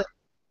watch Twitch.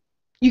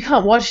 You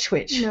can't watch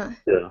Twitch. No.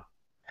 Yeah.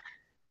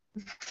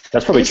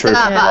 That's probably true.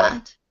 That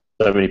bad?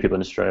 So many people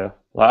in Australia.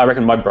 Like, I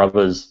reckon my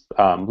brothers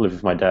live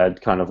with my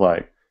dad, kind of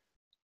like,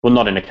 well,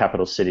 not in a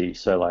capital city,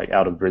 so like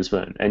out of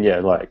Brisbane, and yeah,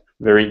 like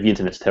the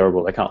internet's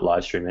terrible. They can't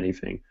live stream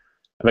anything,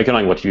 and they can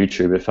only watch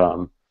YouTube if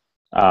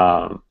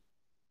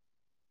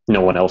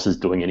no one else is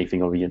doing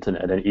anything on the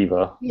internet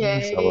either.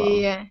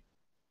 Yeah.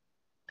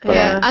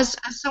 As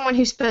someone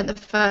who spent the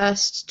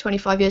first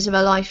 25 years of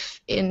her life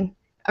in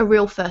a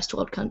real first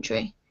world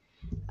country,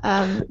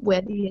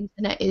 where the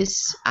internet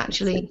is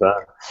actually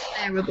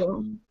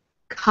terrible,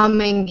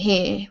 coming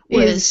here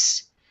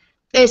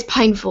it's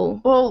painful.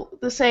 Well,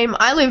 the same.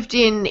 I lived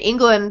in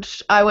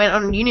England. I went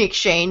on uni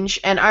exchange,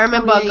 and I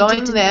remember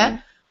going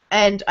there,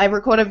 and I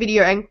record a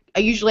video, and I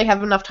usually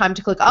have enough time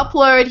to click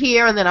upload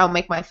here, and then I'll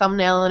make my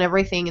thumbnail and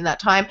everything in that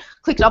time.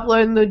 Clicked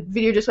upload, and the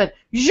video just went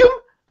zoom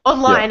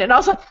online, and I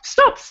was like,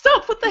 stop,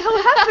 what the hell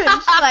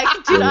happened?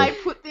 Like, did I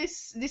put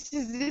is this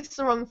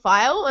the wrong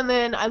file? And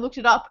then I looked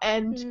it up,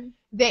 and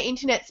their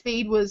internet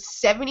speed was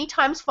 70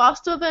 times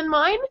faster than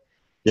mine.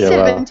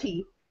 70.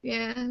 Wow.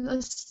 Yeah,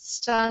 that's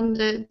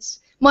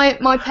standards. My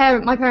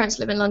parents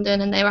live in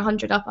London, and they were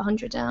 100 up,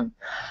 100 down.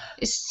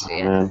 It's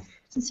I'm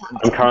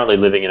currently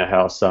living in a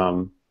house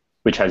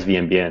which has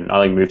VNBN. I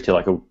only moved here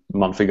like a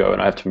month ago,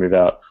 and I have to move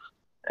out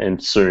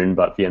and soon,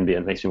 but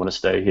VNBN makes me want to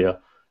stay here.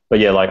 But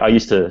yeah, like I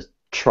used to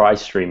try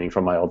streaming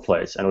from my old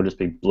place, and it'll just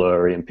be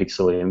blurry and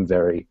pixely and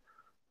very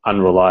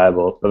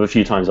unreliable. But a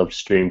few times I've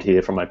streamed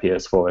here from my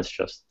PS4, it's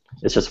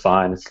just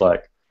fine. It's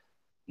like,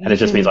 and it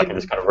just means I can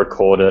just kind of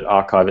record it,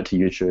 archive it to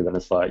YouTube, and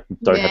it's like you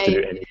don't have to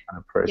do any kind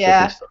of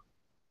processing stuff.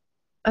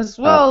 As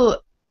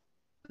well,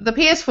 the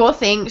PS4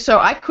 thing. So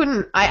I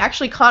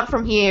actually can't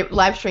from here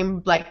live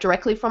stream like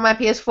directly from my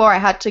PS4. I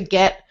had to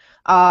get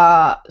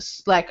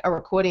like a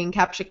recording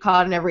capture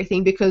card and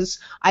everything, because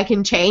I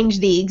can change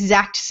the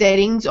exact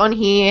settings on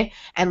here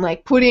and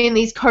like put in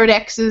these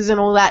codecs and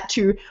all that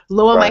to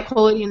lower my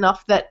quality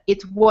enough that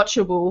it's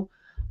watchable.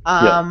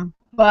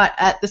 But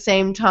at the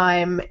same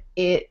time,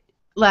 it's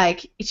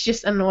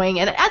just annoying,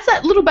 and it adds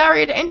that little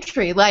barrier to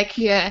entry. Like,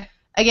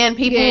 again,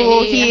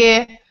 people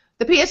here,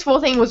 the PS4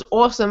 thing was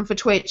awesome for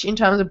Twitch in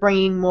terms of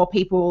bringing more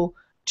people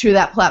to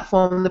that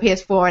platform. The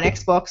PS4 and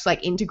Xbox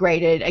like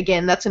integrated.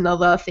 Again, that's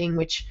another thing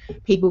which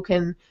people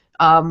can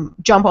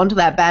jump onto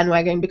that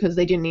bandwagon because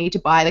they didn't need to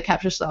buy the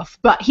capture stuff.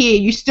 But here,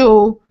 you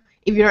still,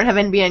 if you don't have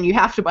NBN, you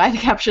have to buy the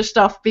capture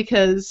stuff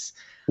because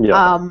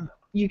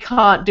you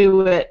can't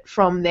do it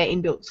from their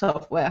inbuilt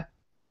software.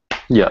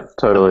 Yeah,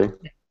 totally.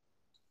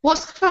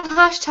 What's the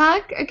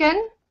hashtag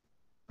again?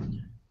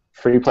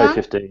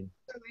 FreePlay15.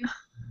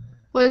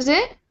 What is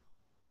it?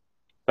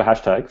 The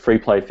hashtag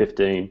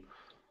FreePlay15.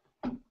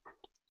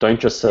 Don't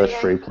just search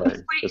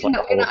FreePlay. We're going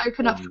to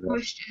open up for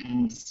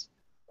questions.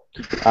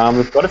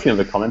 We've got a few in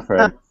the comment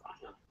thread.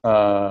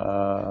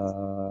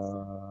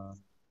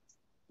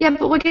 Yeah,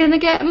 but we're going to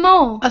get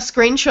more. A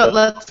screenshot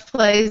Let's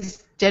Play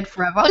is dead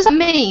forever. What does that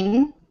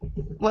mean?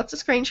 What's a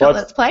screenshot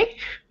Let's Play?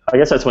 I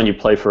guess that's when you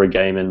play for a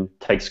game and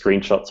take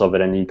screenshots of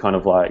it, and you kind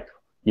of like,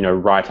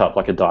 write up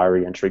like a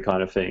diary entry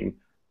kind of thing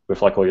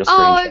with like all your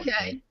screenshots. Oh,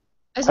 okay.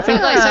 So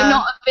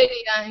not a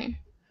video.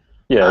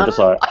 Yeah, just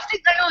like... I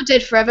think they all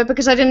did forever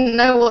because I didn't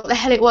know what the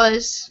hell it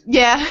was.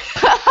 Yeah.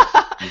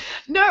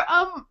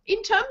 No,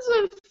 in terms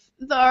of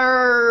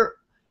the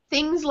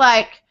things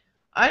like,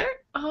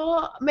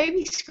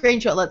 maybe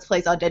screenshot Let's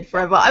Plays are dead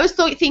forever. I was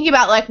thinking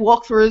about like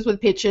walkthroughs with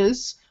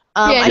pictures.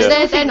 I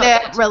still think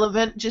they're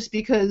relevant just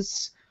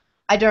because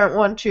I don't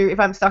want to, if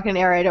I'm stuck in an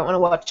area, I don't want to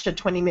watch a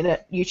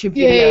 20-minute YouTube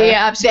video.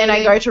 Yeah, absolutely.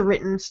 Then I go to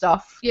written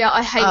stuff. Yeah,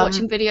 I hate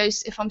watching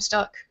videos if I'm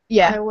stuck.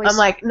 Yeah, I'm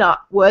like, nah,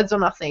 words or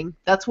nothing.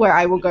 That's where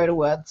I will go to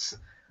words.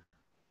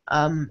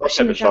 Rock,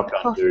 Paper,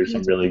 Shotgun do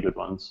some really good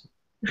ones.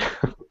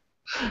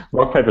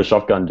 Rock, Paper,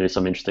 Shotgun do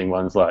some interesting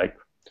ones, like,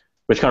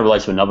 which kind of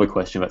relates to another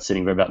question about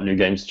sitting about new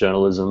games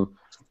journalism,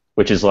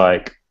 which is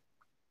like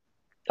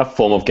a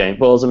form of game.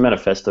 Well, it was a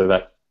manifesto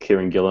that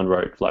Kieran Gillen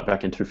wrote like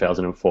back in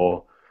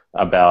 2004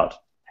 about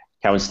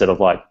how instead of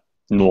like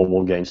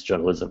normal games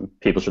journalism,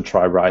 people should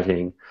try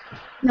writing.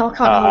 No, I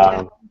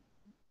can't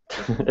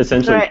hear you.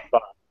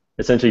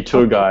 Essentially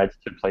tour guides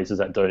to places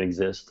that don't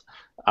exist.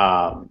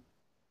 And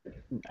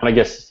I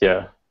guess,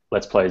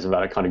 Let's Play is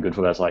about it kind of good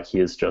for that. It's like,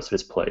 here's just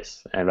this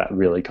place, and that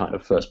really kind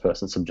of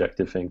first-person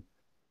subjective thing.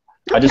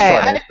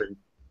 Okay,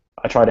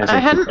 I tried answering. I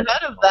hadn't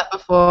heard of that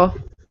before.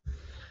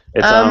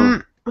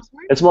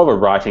 It's more of a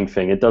writing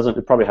thing. It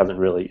probably hasn't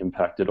really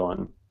impacted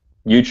on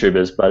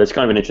YouTubers, but it's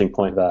kind of an interesting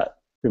point that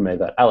who made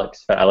that?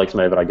 Alex. Alex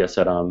made it, I guess,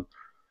 at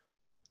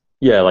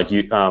Yeah, like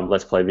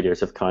Let's Play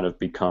videos have kind of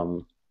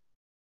become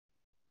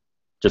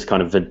just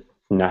kind of the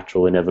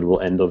natural,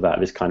 inevitable end of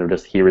that. Is kind of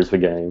just, here is the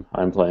game,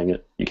 I'm playing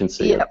it, you can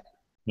see it,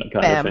 that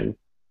kind of thing.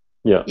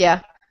 Yeah.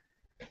 Yeah.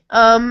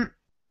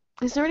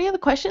 Is there any other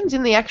questions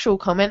in the actual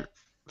comment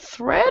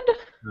thread?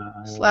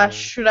 /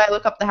 should I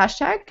look up the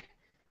hashtag?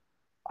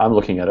 I'm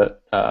looking at it.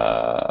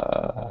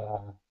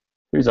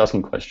 Who's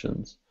asking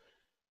questions?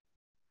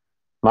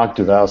 Mark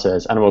Duval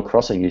says, Animal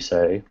Crossing, you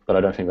say, but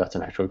I don't think that's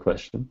an actual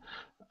question.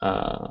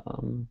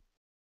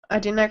 I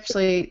didn't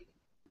actually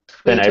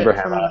tweet Ben it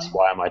Abraham from... asks,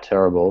 why am I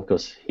terrible?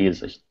 Because he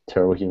is a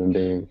terrible human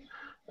being.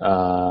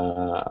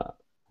 No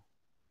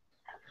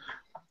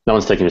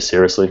one's taking this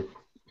seriously.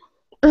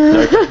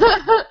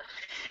 Everyone's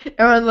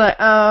like,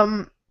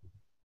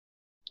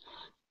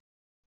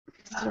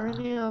 is there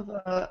any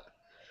other...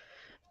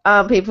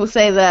 people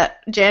say that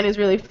Jan is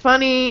really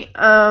funny.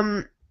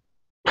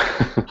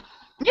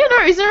 Yeah,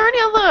 no, is there any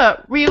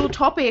other real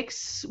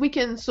topics we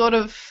can sort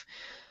of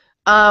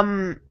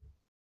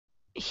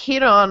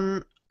hit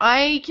on?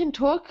 I can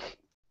talk...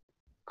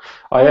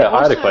 Oh yeah,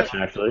 I had a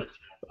question actually.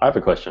 I have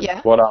a question.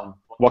 Yeah.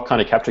 What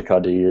kind of capture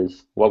card do you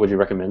use? What would you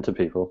recommend to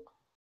people?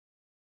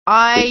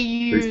 I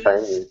Who's use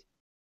paying you?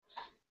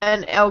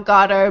 an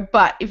Elgato,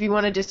 but if you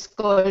want a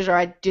disclosure,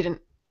 I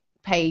didn't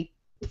pay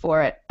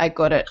for it. I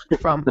got it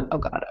from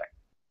Elgato.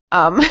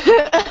 I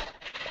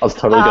was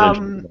totally going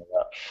to do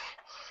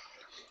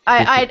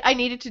that. I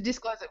needed to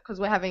disclose it because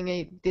we're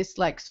having this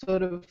like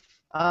sort of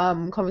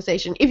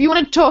conversation. If you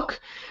want to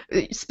talk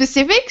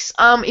specifics,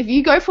 if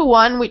you go for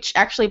one which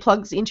actually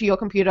plugs into your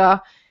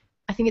computer,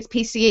 I think it's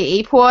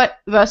PCIe port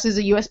versus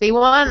a USB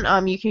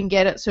one, you can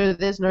get it so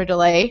there's no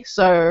delay.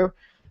 So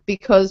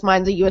because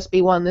mine's a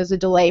USB one, there's a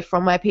delay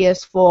from my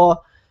PS4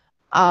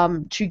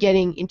 to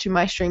getting into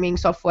my streaming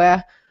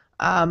software.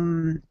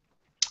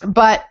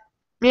 But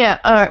yeah,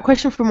 alright,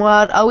 question from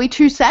Wild. Are we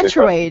too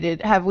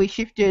saturated? Have we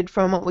shifted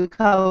from what we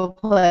cover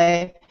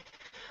play?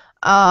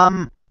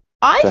 I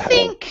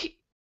think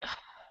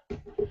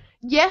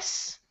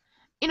yes,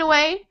 in a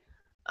way.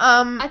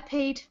 I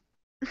paid.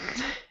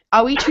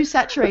 Are we too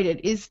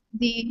saturated? Is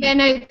the... Yeah,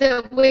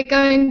 no, we're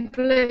going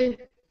blue.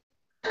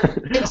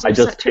 I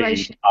just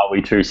peed. Are we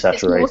too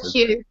saturated? It's more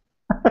cute.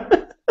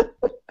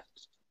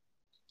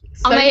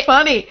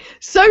 Funny.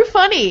 So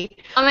funny.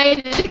 I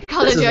made a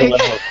colour This is joke. the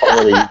level of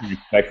quality you can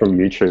expect from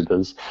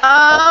YouTubers.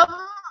 I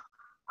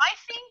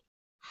think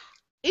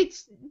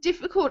it's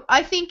difficult.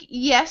 I think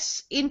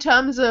yes, in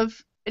terms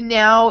of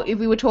now, if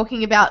we were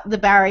talking about the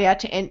barrier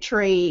to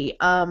entry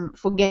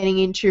for getting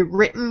into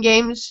written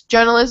games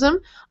journalism,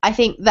 I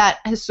think that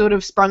has sort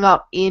of sprung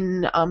up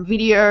in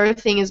video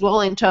thing as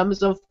well, in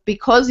terms of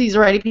because these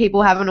already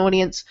people have an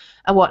audience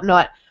and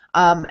whatnot,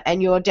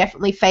 and you're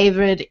definitely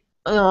favoured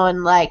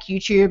on like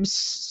YouTube's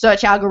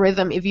search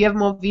algorithm. If you have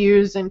more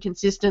views and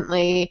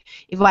consistently,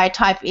 if I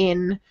type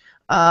in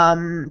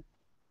The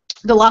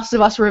Last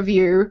of Us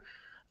review,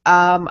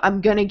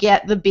 I'm gonna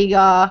get the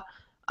bigger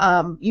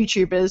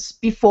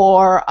YouTubers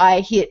before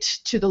I hit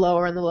to the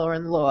lower and the lower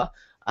and the lower.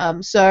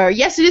 So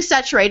yes, it is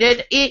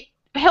saturated. It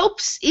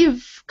helps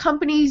if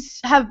companies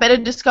have better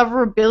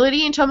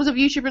discoverability in terms of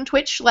YouTube and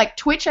Twitch. Like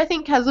Twitch, I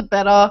think, has a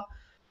better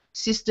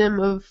system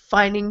of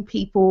finding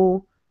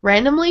people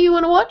randomly you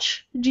want to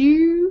watch. Do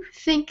you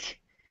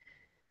think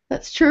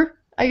that's true?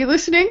 Are you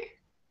listening?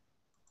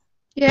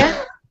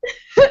 Yeah.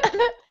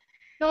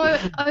 No,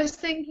 I was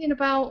thinking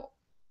about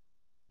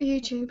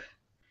YouTube.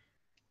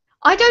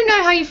 I don't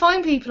know how you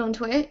find people on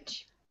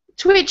Twitch.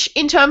 Twitch,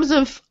 in terms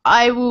of,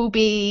 I will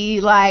be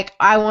like,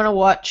 I want to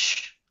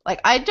watch, like,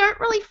 I don't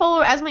really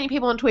follow as many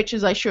people on Twitch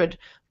as I should,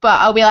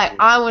 but I'll be like,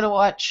 I want to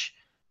watch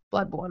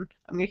Bloodborne.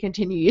 I'm going to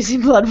continue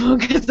using Bloodborne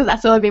because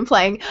that's all I've been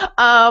playing.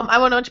 I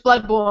want to watch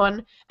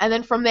Bloodborne, and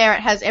then from there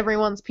it has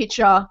everyone's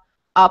picture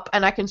up,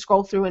 and I can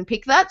scroll through and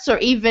pick that. So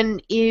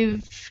even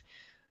if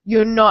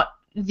you're not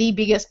the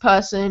biggest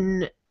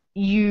person,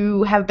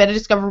 you have better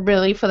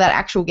discoverability for that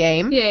actual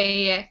game.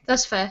 Yeah.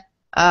 That's fair.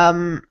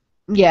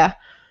 Yeah.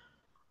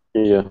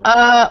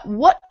 Yeah.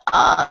 What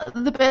are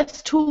the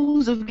best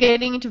tools of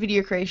getting into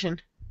video creation?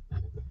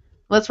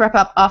 Let's wrap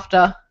up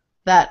after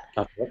that.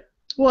 Okay.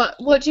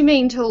 What do you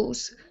mean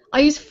tools? I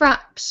use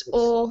Fraps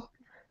or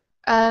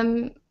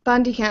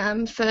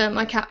Bandicam for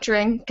my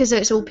capturing because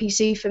it's all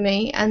PC for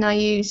me, and I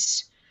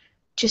use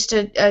just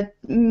a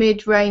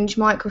mid-range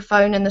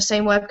microphone and the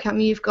same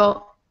webcam you've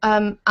got,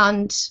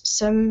 and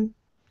some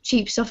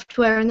cheap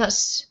software, and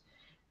that's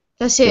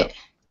it. Yeah.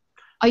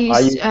 I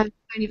use Sony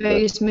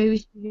Vegas Movie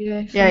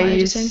Studio for Yeah, I my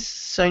use editing.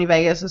 Sony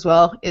Vegas as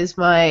well. Is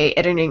my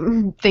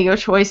editing thing of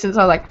choice since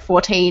I was like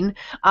 14.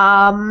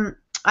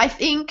 I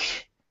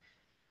think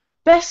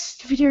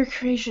best video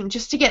creation,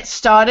 just to get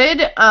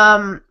started,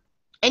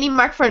 any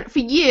microphone. For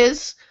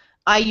years,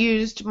 I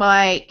used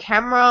my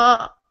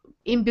camera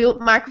inbuilt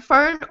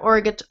microphone,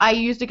 or I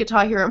used a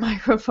Guitar Hero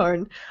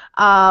microphone.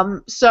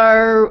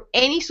 So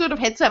any sort of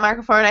headset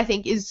microphone, I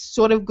think, is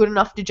sort of good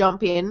enough to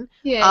jump in.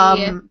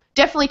 Yeah.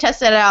 Definitely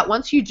test that out.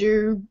 Once you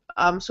do,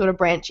 sort of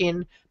branch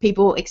in,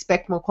 people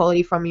expect more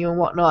quality from you and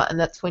whatnot, and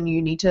that's when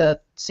you need to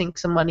sink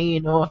some money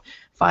in or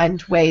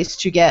find ways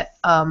to get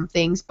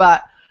things.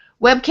 But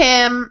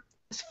webcam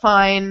is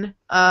fine.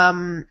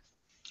 And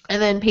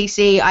then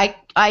PC,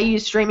 I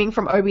use streaming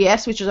from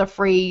OBS, which is a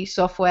free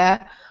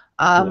software.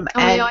 And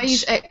I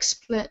use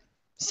XSplit.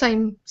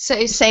 Same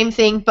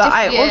thing, but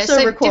I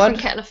also record different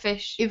kettle of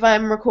fish. If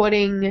I'm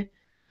recording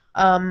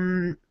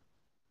a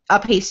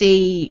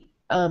PC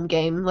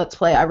game, Let's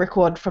Play, I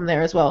record from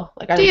there as well.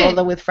 Like I don't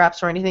bother with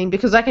fraps or anything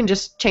because I can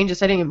just change the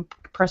setting and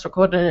press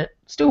record and it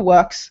still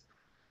works.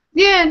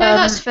 Yeah, no,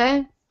 that's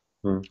fair.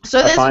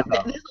 So there's a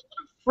lot of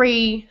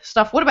free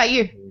stuff. What about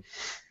you?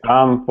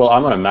 Well,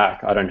 I'm on a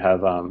Mac. I don't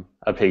have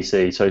a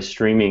PC, so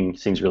streaming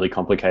seems really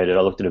complicated.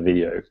 I looked at a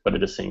video, but it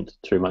just seemed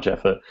too much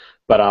effort.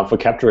 But for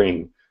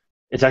capturing,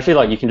 it's actually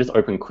like you can just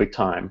open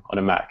QuickTime on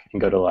a Mac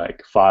and go to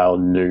like File,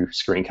 New,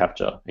 Screen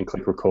Capture, and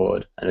click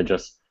Record, and it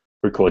just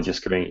records your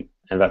screen,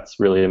 and that's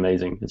really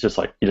amazing. It's just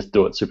like you just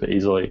do it super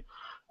easily,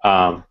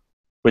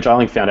 which I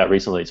only found out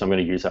recently, so I'm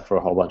going to use that for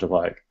a whole bunch of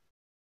like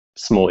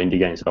small indie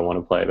games that I want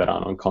to play that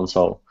aren't on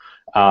console.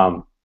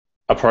 A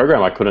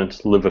program I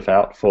couldn't live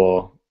without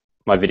for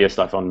my video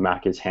stuff on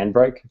Mac is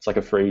Handbrake. It's like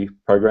a free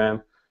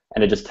program,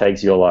 and it just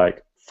takes your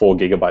like 4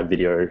 GB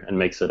video and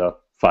makes it a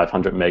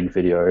 500 meg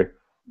video.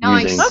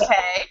 Nice.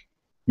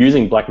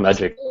 Using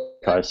Blackmagic,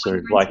 I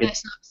assume. Like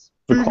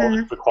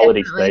the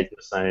quality stayed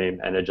the same,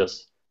 and it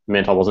just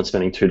meant I wasn't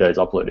spending 2 days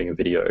uploading a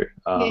video.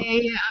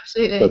 Yeah,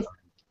 absolutely. So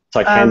it's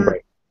like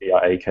Handbrake,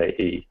 Brake, I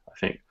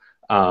think.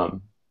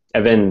 And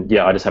then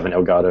I just have an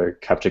Elgato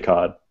capture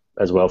card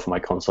as well for my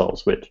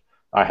consoles, which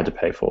I had to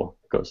pay for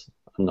because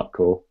I'm not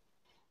cool.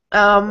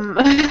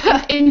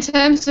 In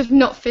terms of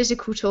not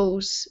physical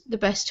tools, the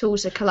best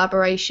tools are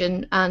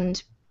collaboration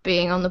and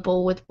being on the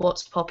ball with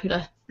what's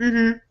popular.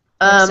 So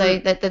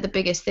they're the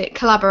biggest thing.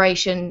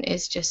 Collaboration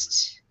is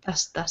just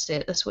that's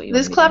it. That's what you.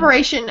 There's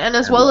collaboration, and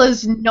as well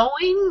as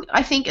knowing,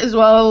 I think as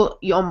well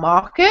your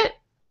market.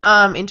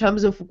 In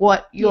terms of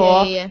what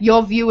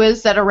your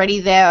viewers that are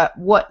already there,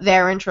 what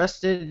they're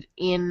interested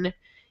in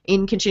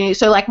continuing.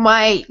 So like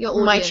my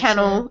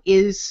channel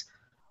is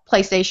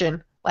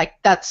PlayStation. Like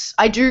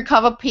I do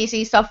cover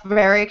PC stuff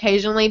very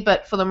occasionally,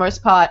 but for the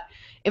most part,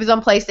 if it's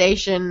on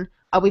PlayStation,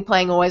 I'll be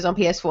playing always on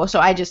PS4. So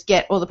I just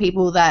get all the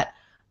people that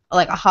are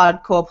like a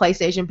hardcore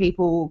PlayStation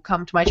people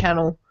come to my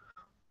channel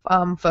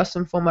first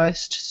and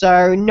foremost.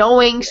 So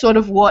knowing sort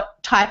of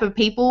what type of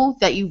people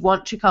that you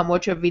want to come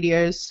watch your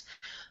videos,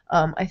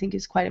 I think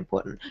is quite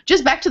important.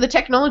 Just back to the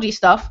technology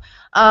stuff,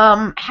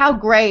 how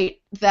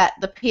great that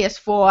the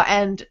PS4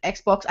 and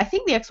Xbox, I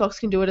think the Xbox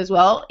can do it as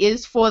well,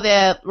 is for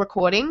their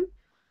recording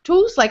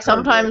tools. Like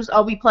sometimes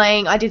I'll be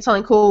playing, I did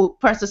something cool,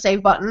 press the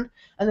save button,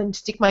 and then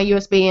stick my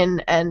USB in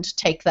and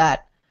take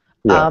that.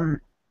 Yeah.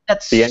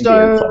 That's the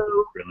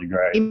so really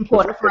great.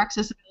 Important for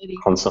accessibility.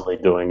 Constantly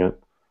doing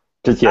it.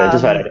 Just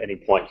about at any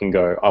point you can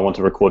go, I want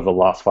to record the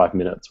last 5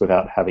 minutes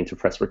without having to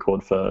press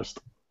record first.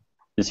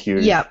 It's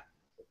huge. Yeah.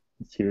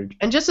 It's huge.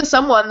 And just as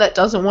someone that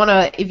doesn't want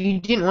to, if you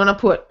didn't want to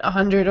put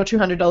 $100 or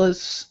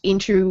 $200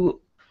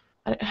 into,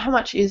 how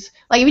much is,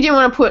 like if you didn't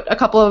want to put a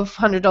couple of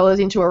 $100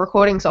 into a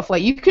recording software,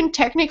 you can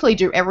technically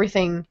do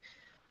everything.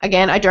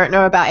 Again, I don't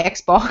know about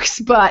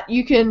Xbox, but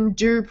you can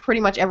do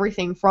pretty much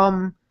everything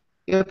from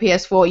your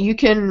PS4. You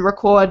can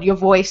record your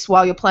voice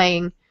while you're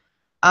playing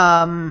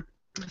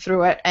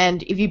through it,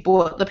 and if you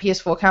bought the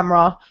PS4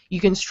 camera, you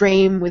can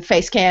stream with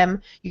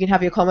Facecam, you can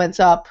have your comments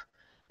up,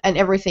 and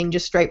everything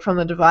just straight from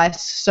the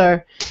device. So,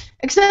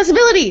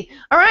 accessibility.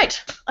 All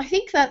right, I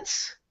think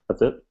that's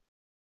it.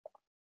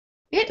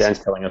 Dan's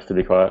telling us to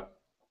be quiet.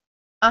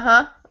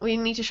 We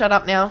need to shut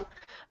up now.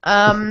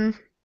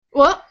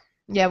 What?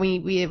 Yeah,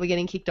 we're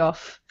getting kicked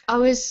off. I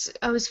was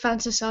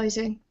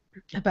fantasizing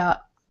about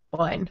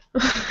wine.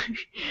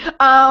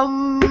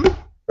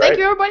 Thank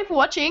you everybody for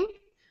watching.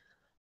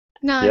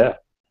 No. Yeah.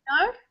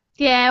 No?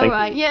 Yeah,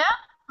 alright. Yeah?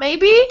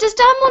 Maybe? Does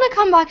Dan want to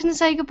come back and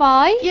say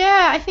goodbye?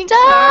 Yeah, I think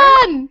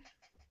Dan!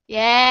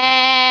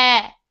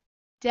 Yeah!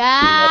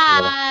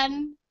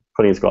 Dan!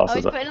 Putting his glasses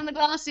he's on. putting on the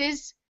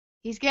glasses.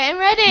 He's getting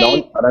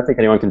ready. I don't think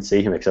anyone can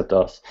see him except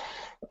us.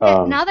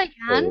 Now they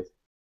can.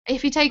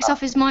 If he takes off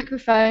his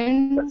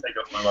microphone. I take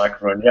off my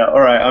microphone. Yeah,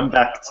 alright, I'm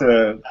back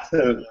to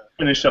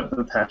finish up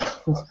the panel.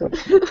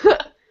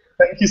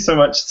 Thank you so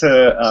much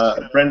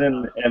to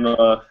Brendan,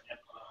 Emma,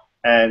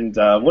 and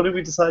what did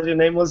we decide your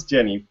name was?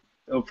 Jenny.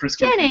 Oh,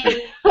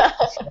 Jenny.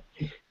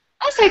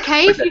 That's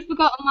okay if you've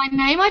forgotten my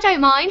name. I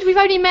don't mind. We've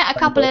only met a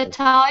couple of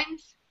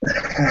times.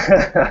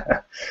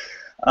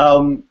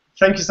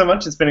 Thank you so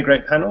much. It's been a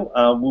great panel.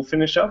 We'll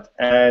finish up,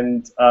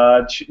 and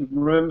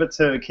remember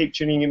to keep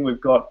tuning in. We've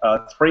got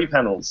 3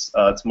 panels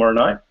tomorrow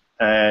night,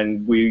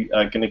 and we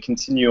are going to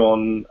continue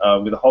on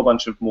with a whole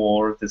bunch of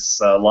more of this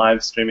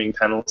live streaming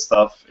panel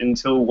stuff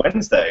until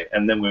Wednesday,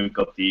 and then we've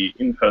got the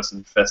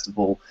in-person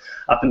festival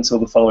up until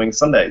the following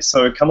Sunday.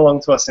 So come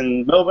along to us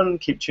in Melbourne,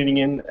 keep tuning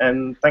in,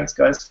 and thanks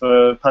guys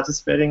for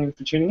participating and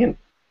for tuning in.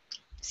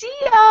 See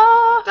ya!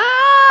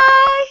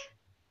 Bye!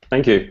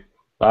 Thank you.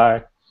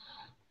 Bye.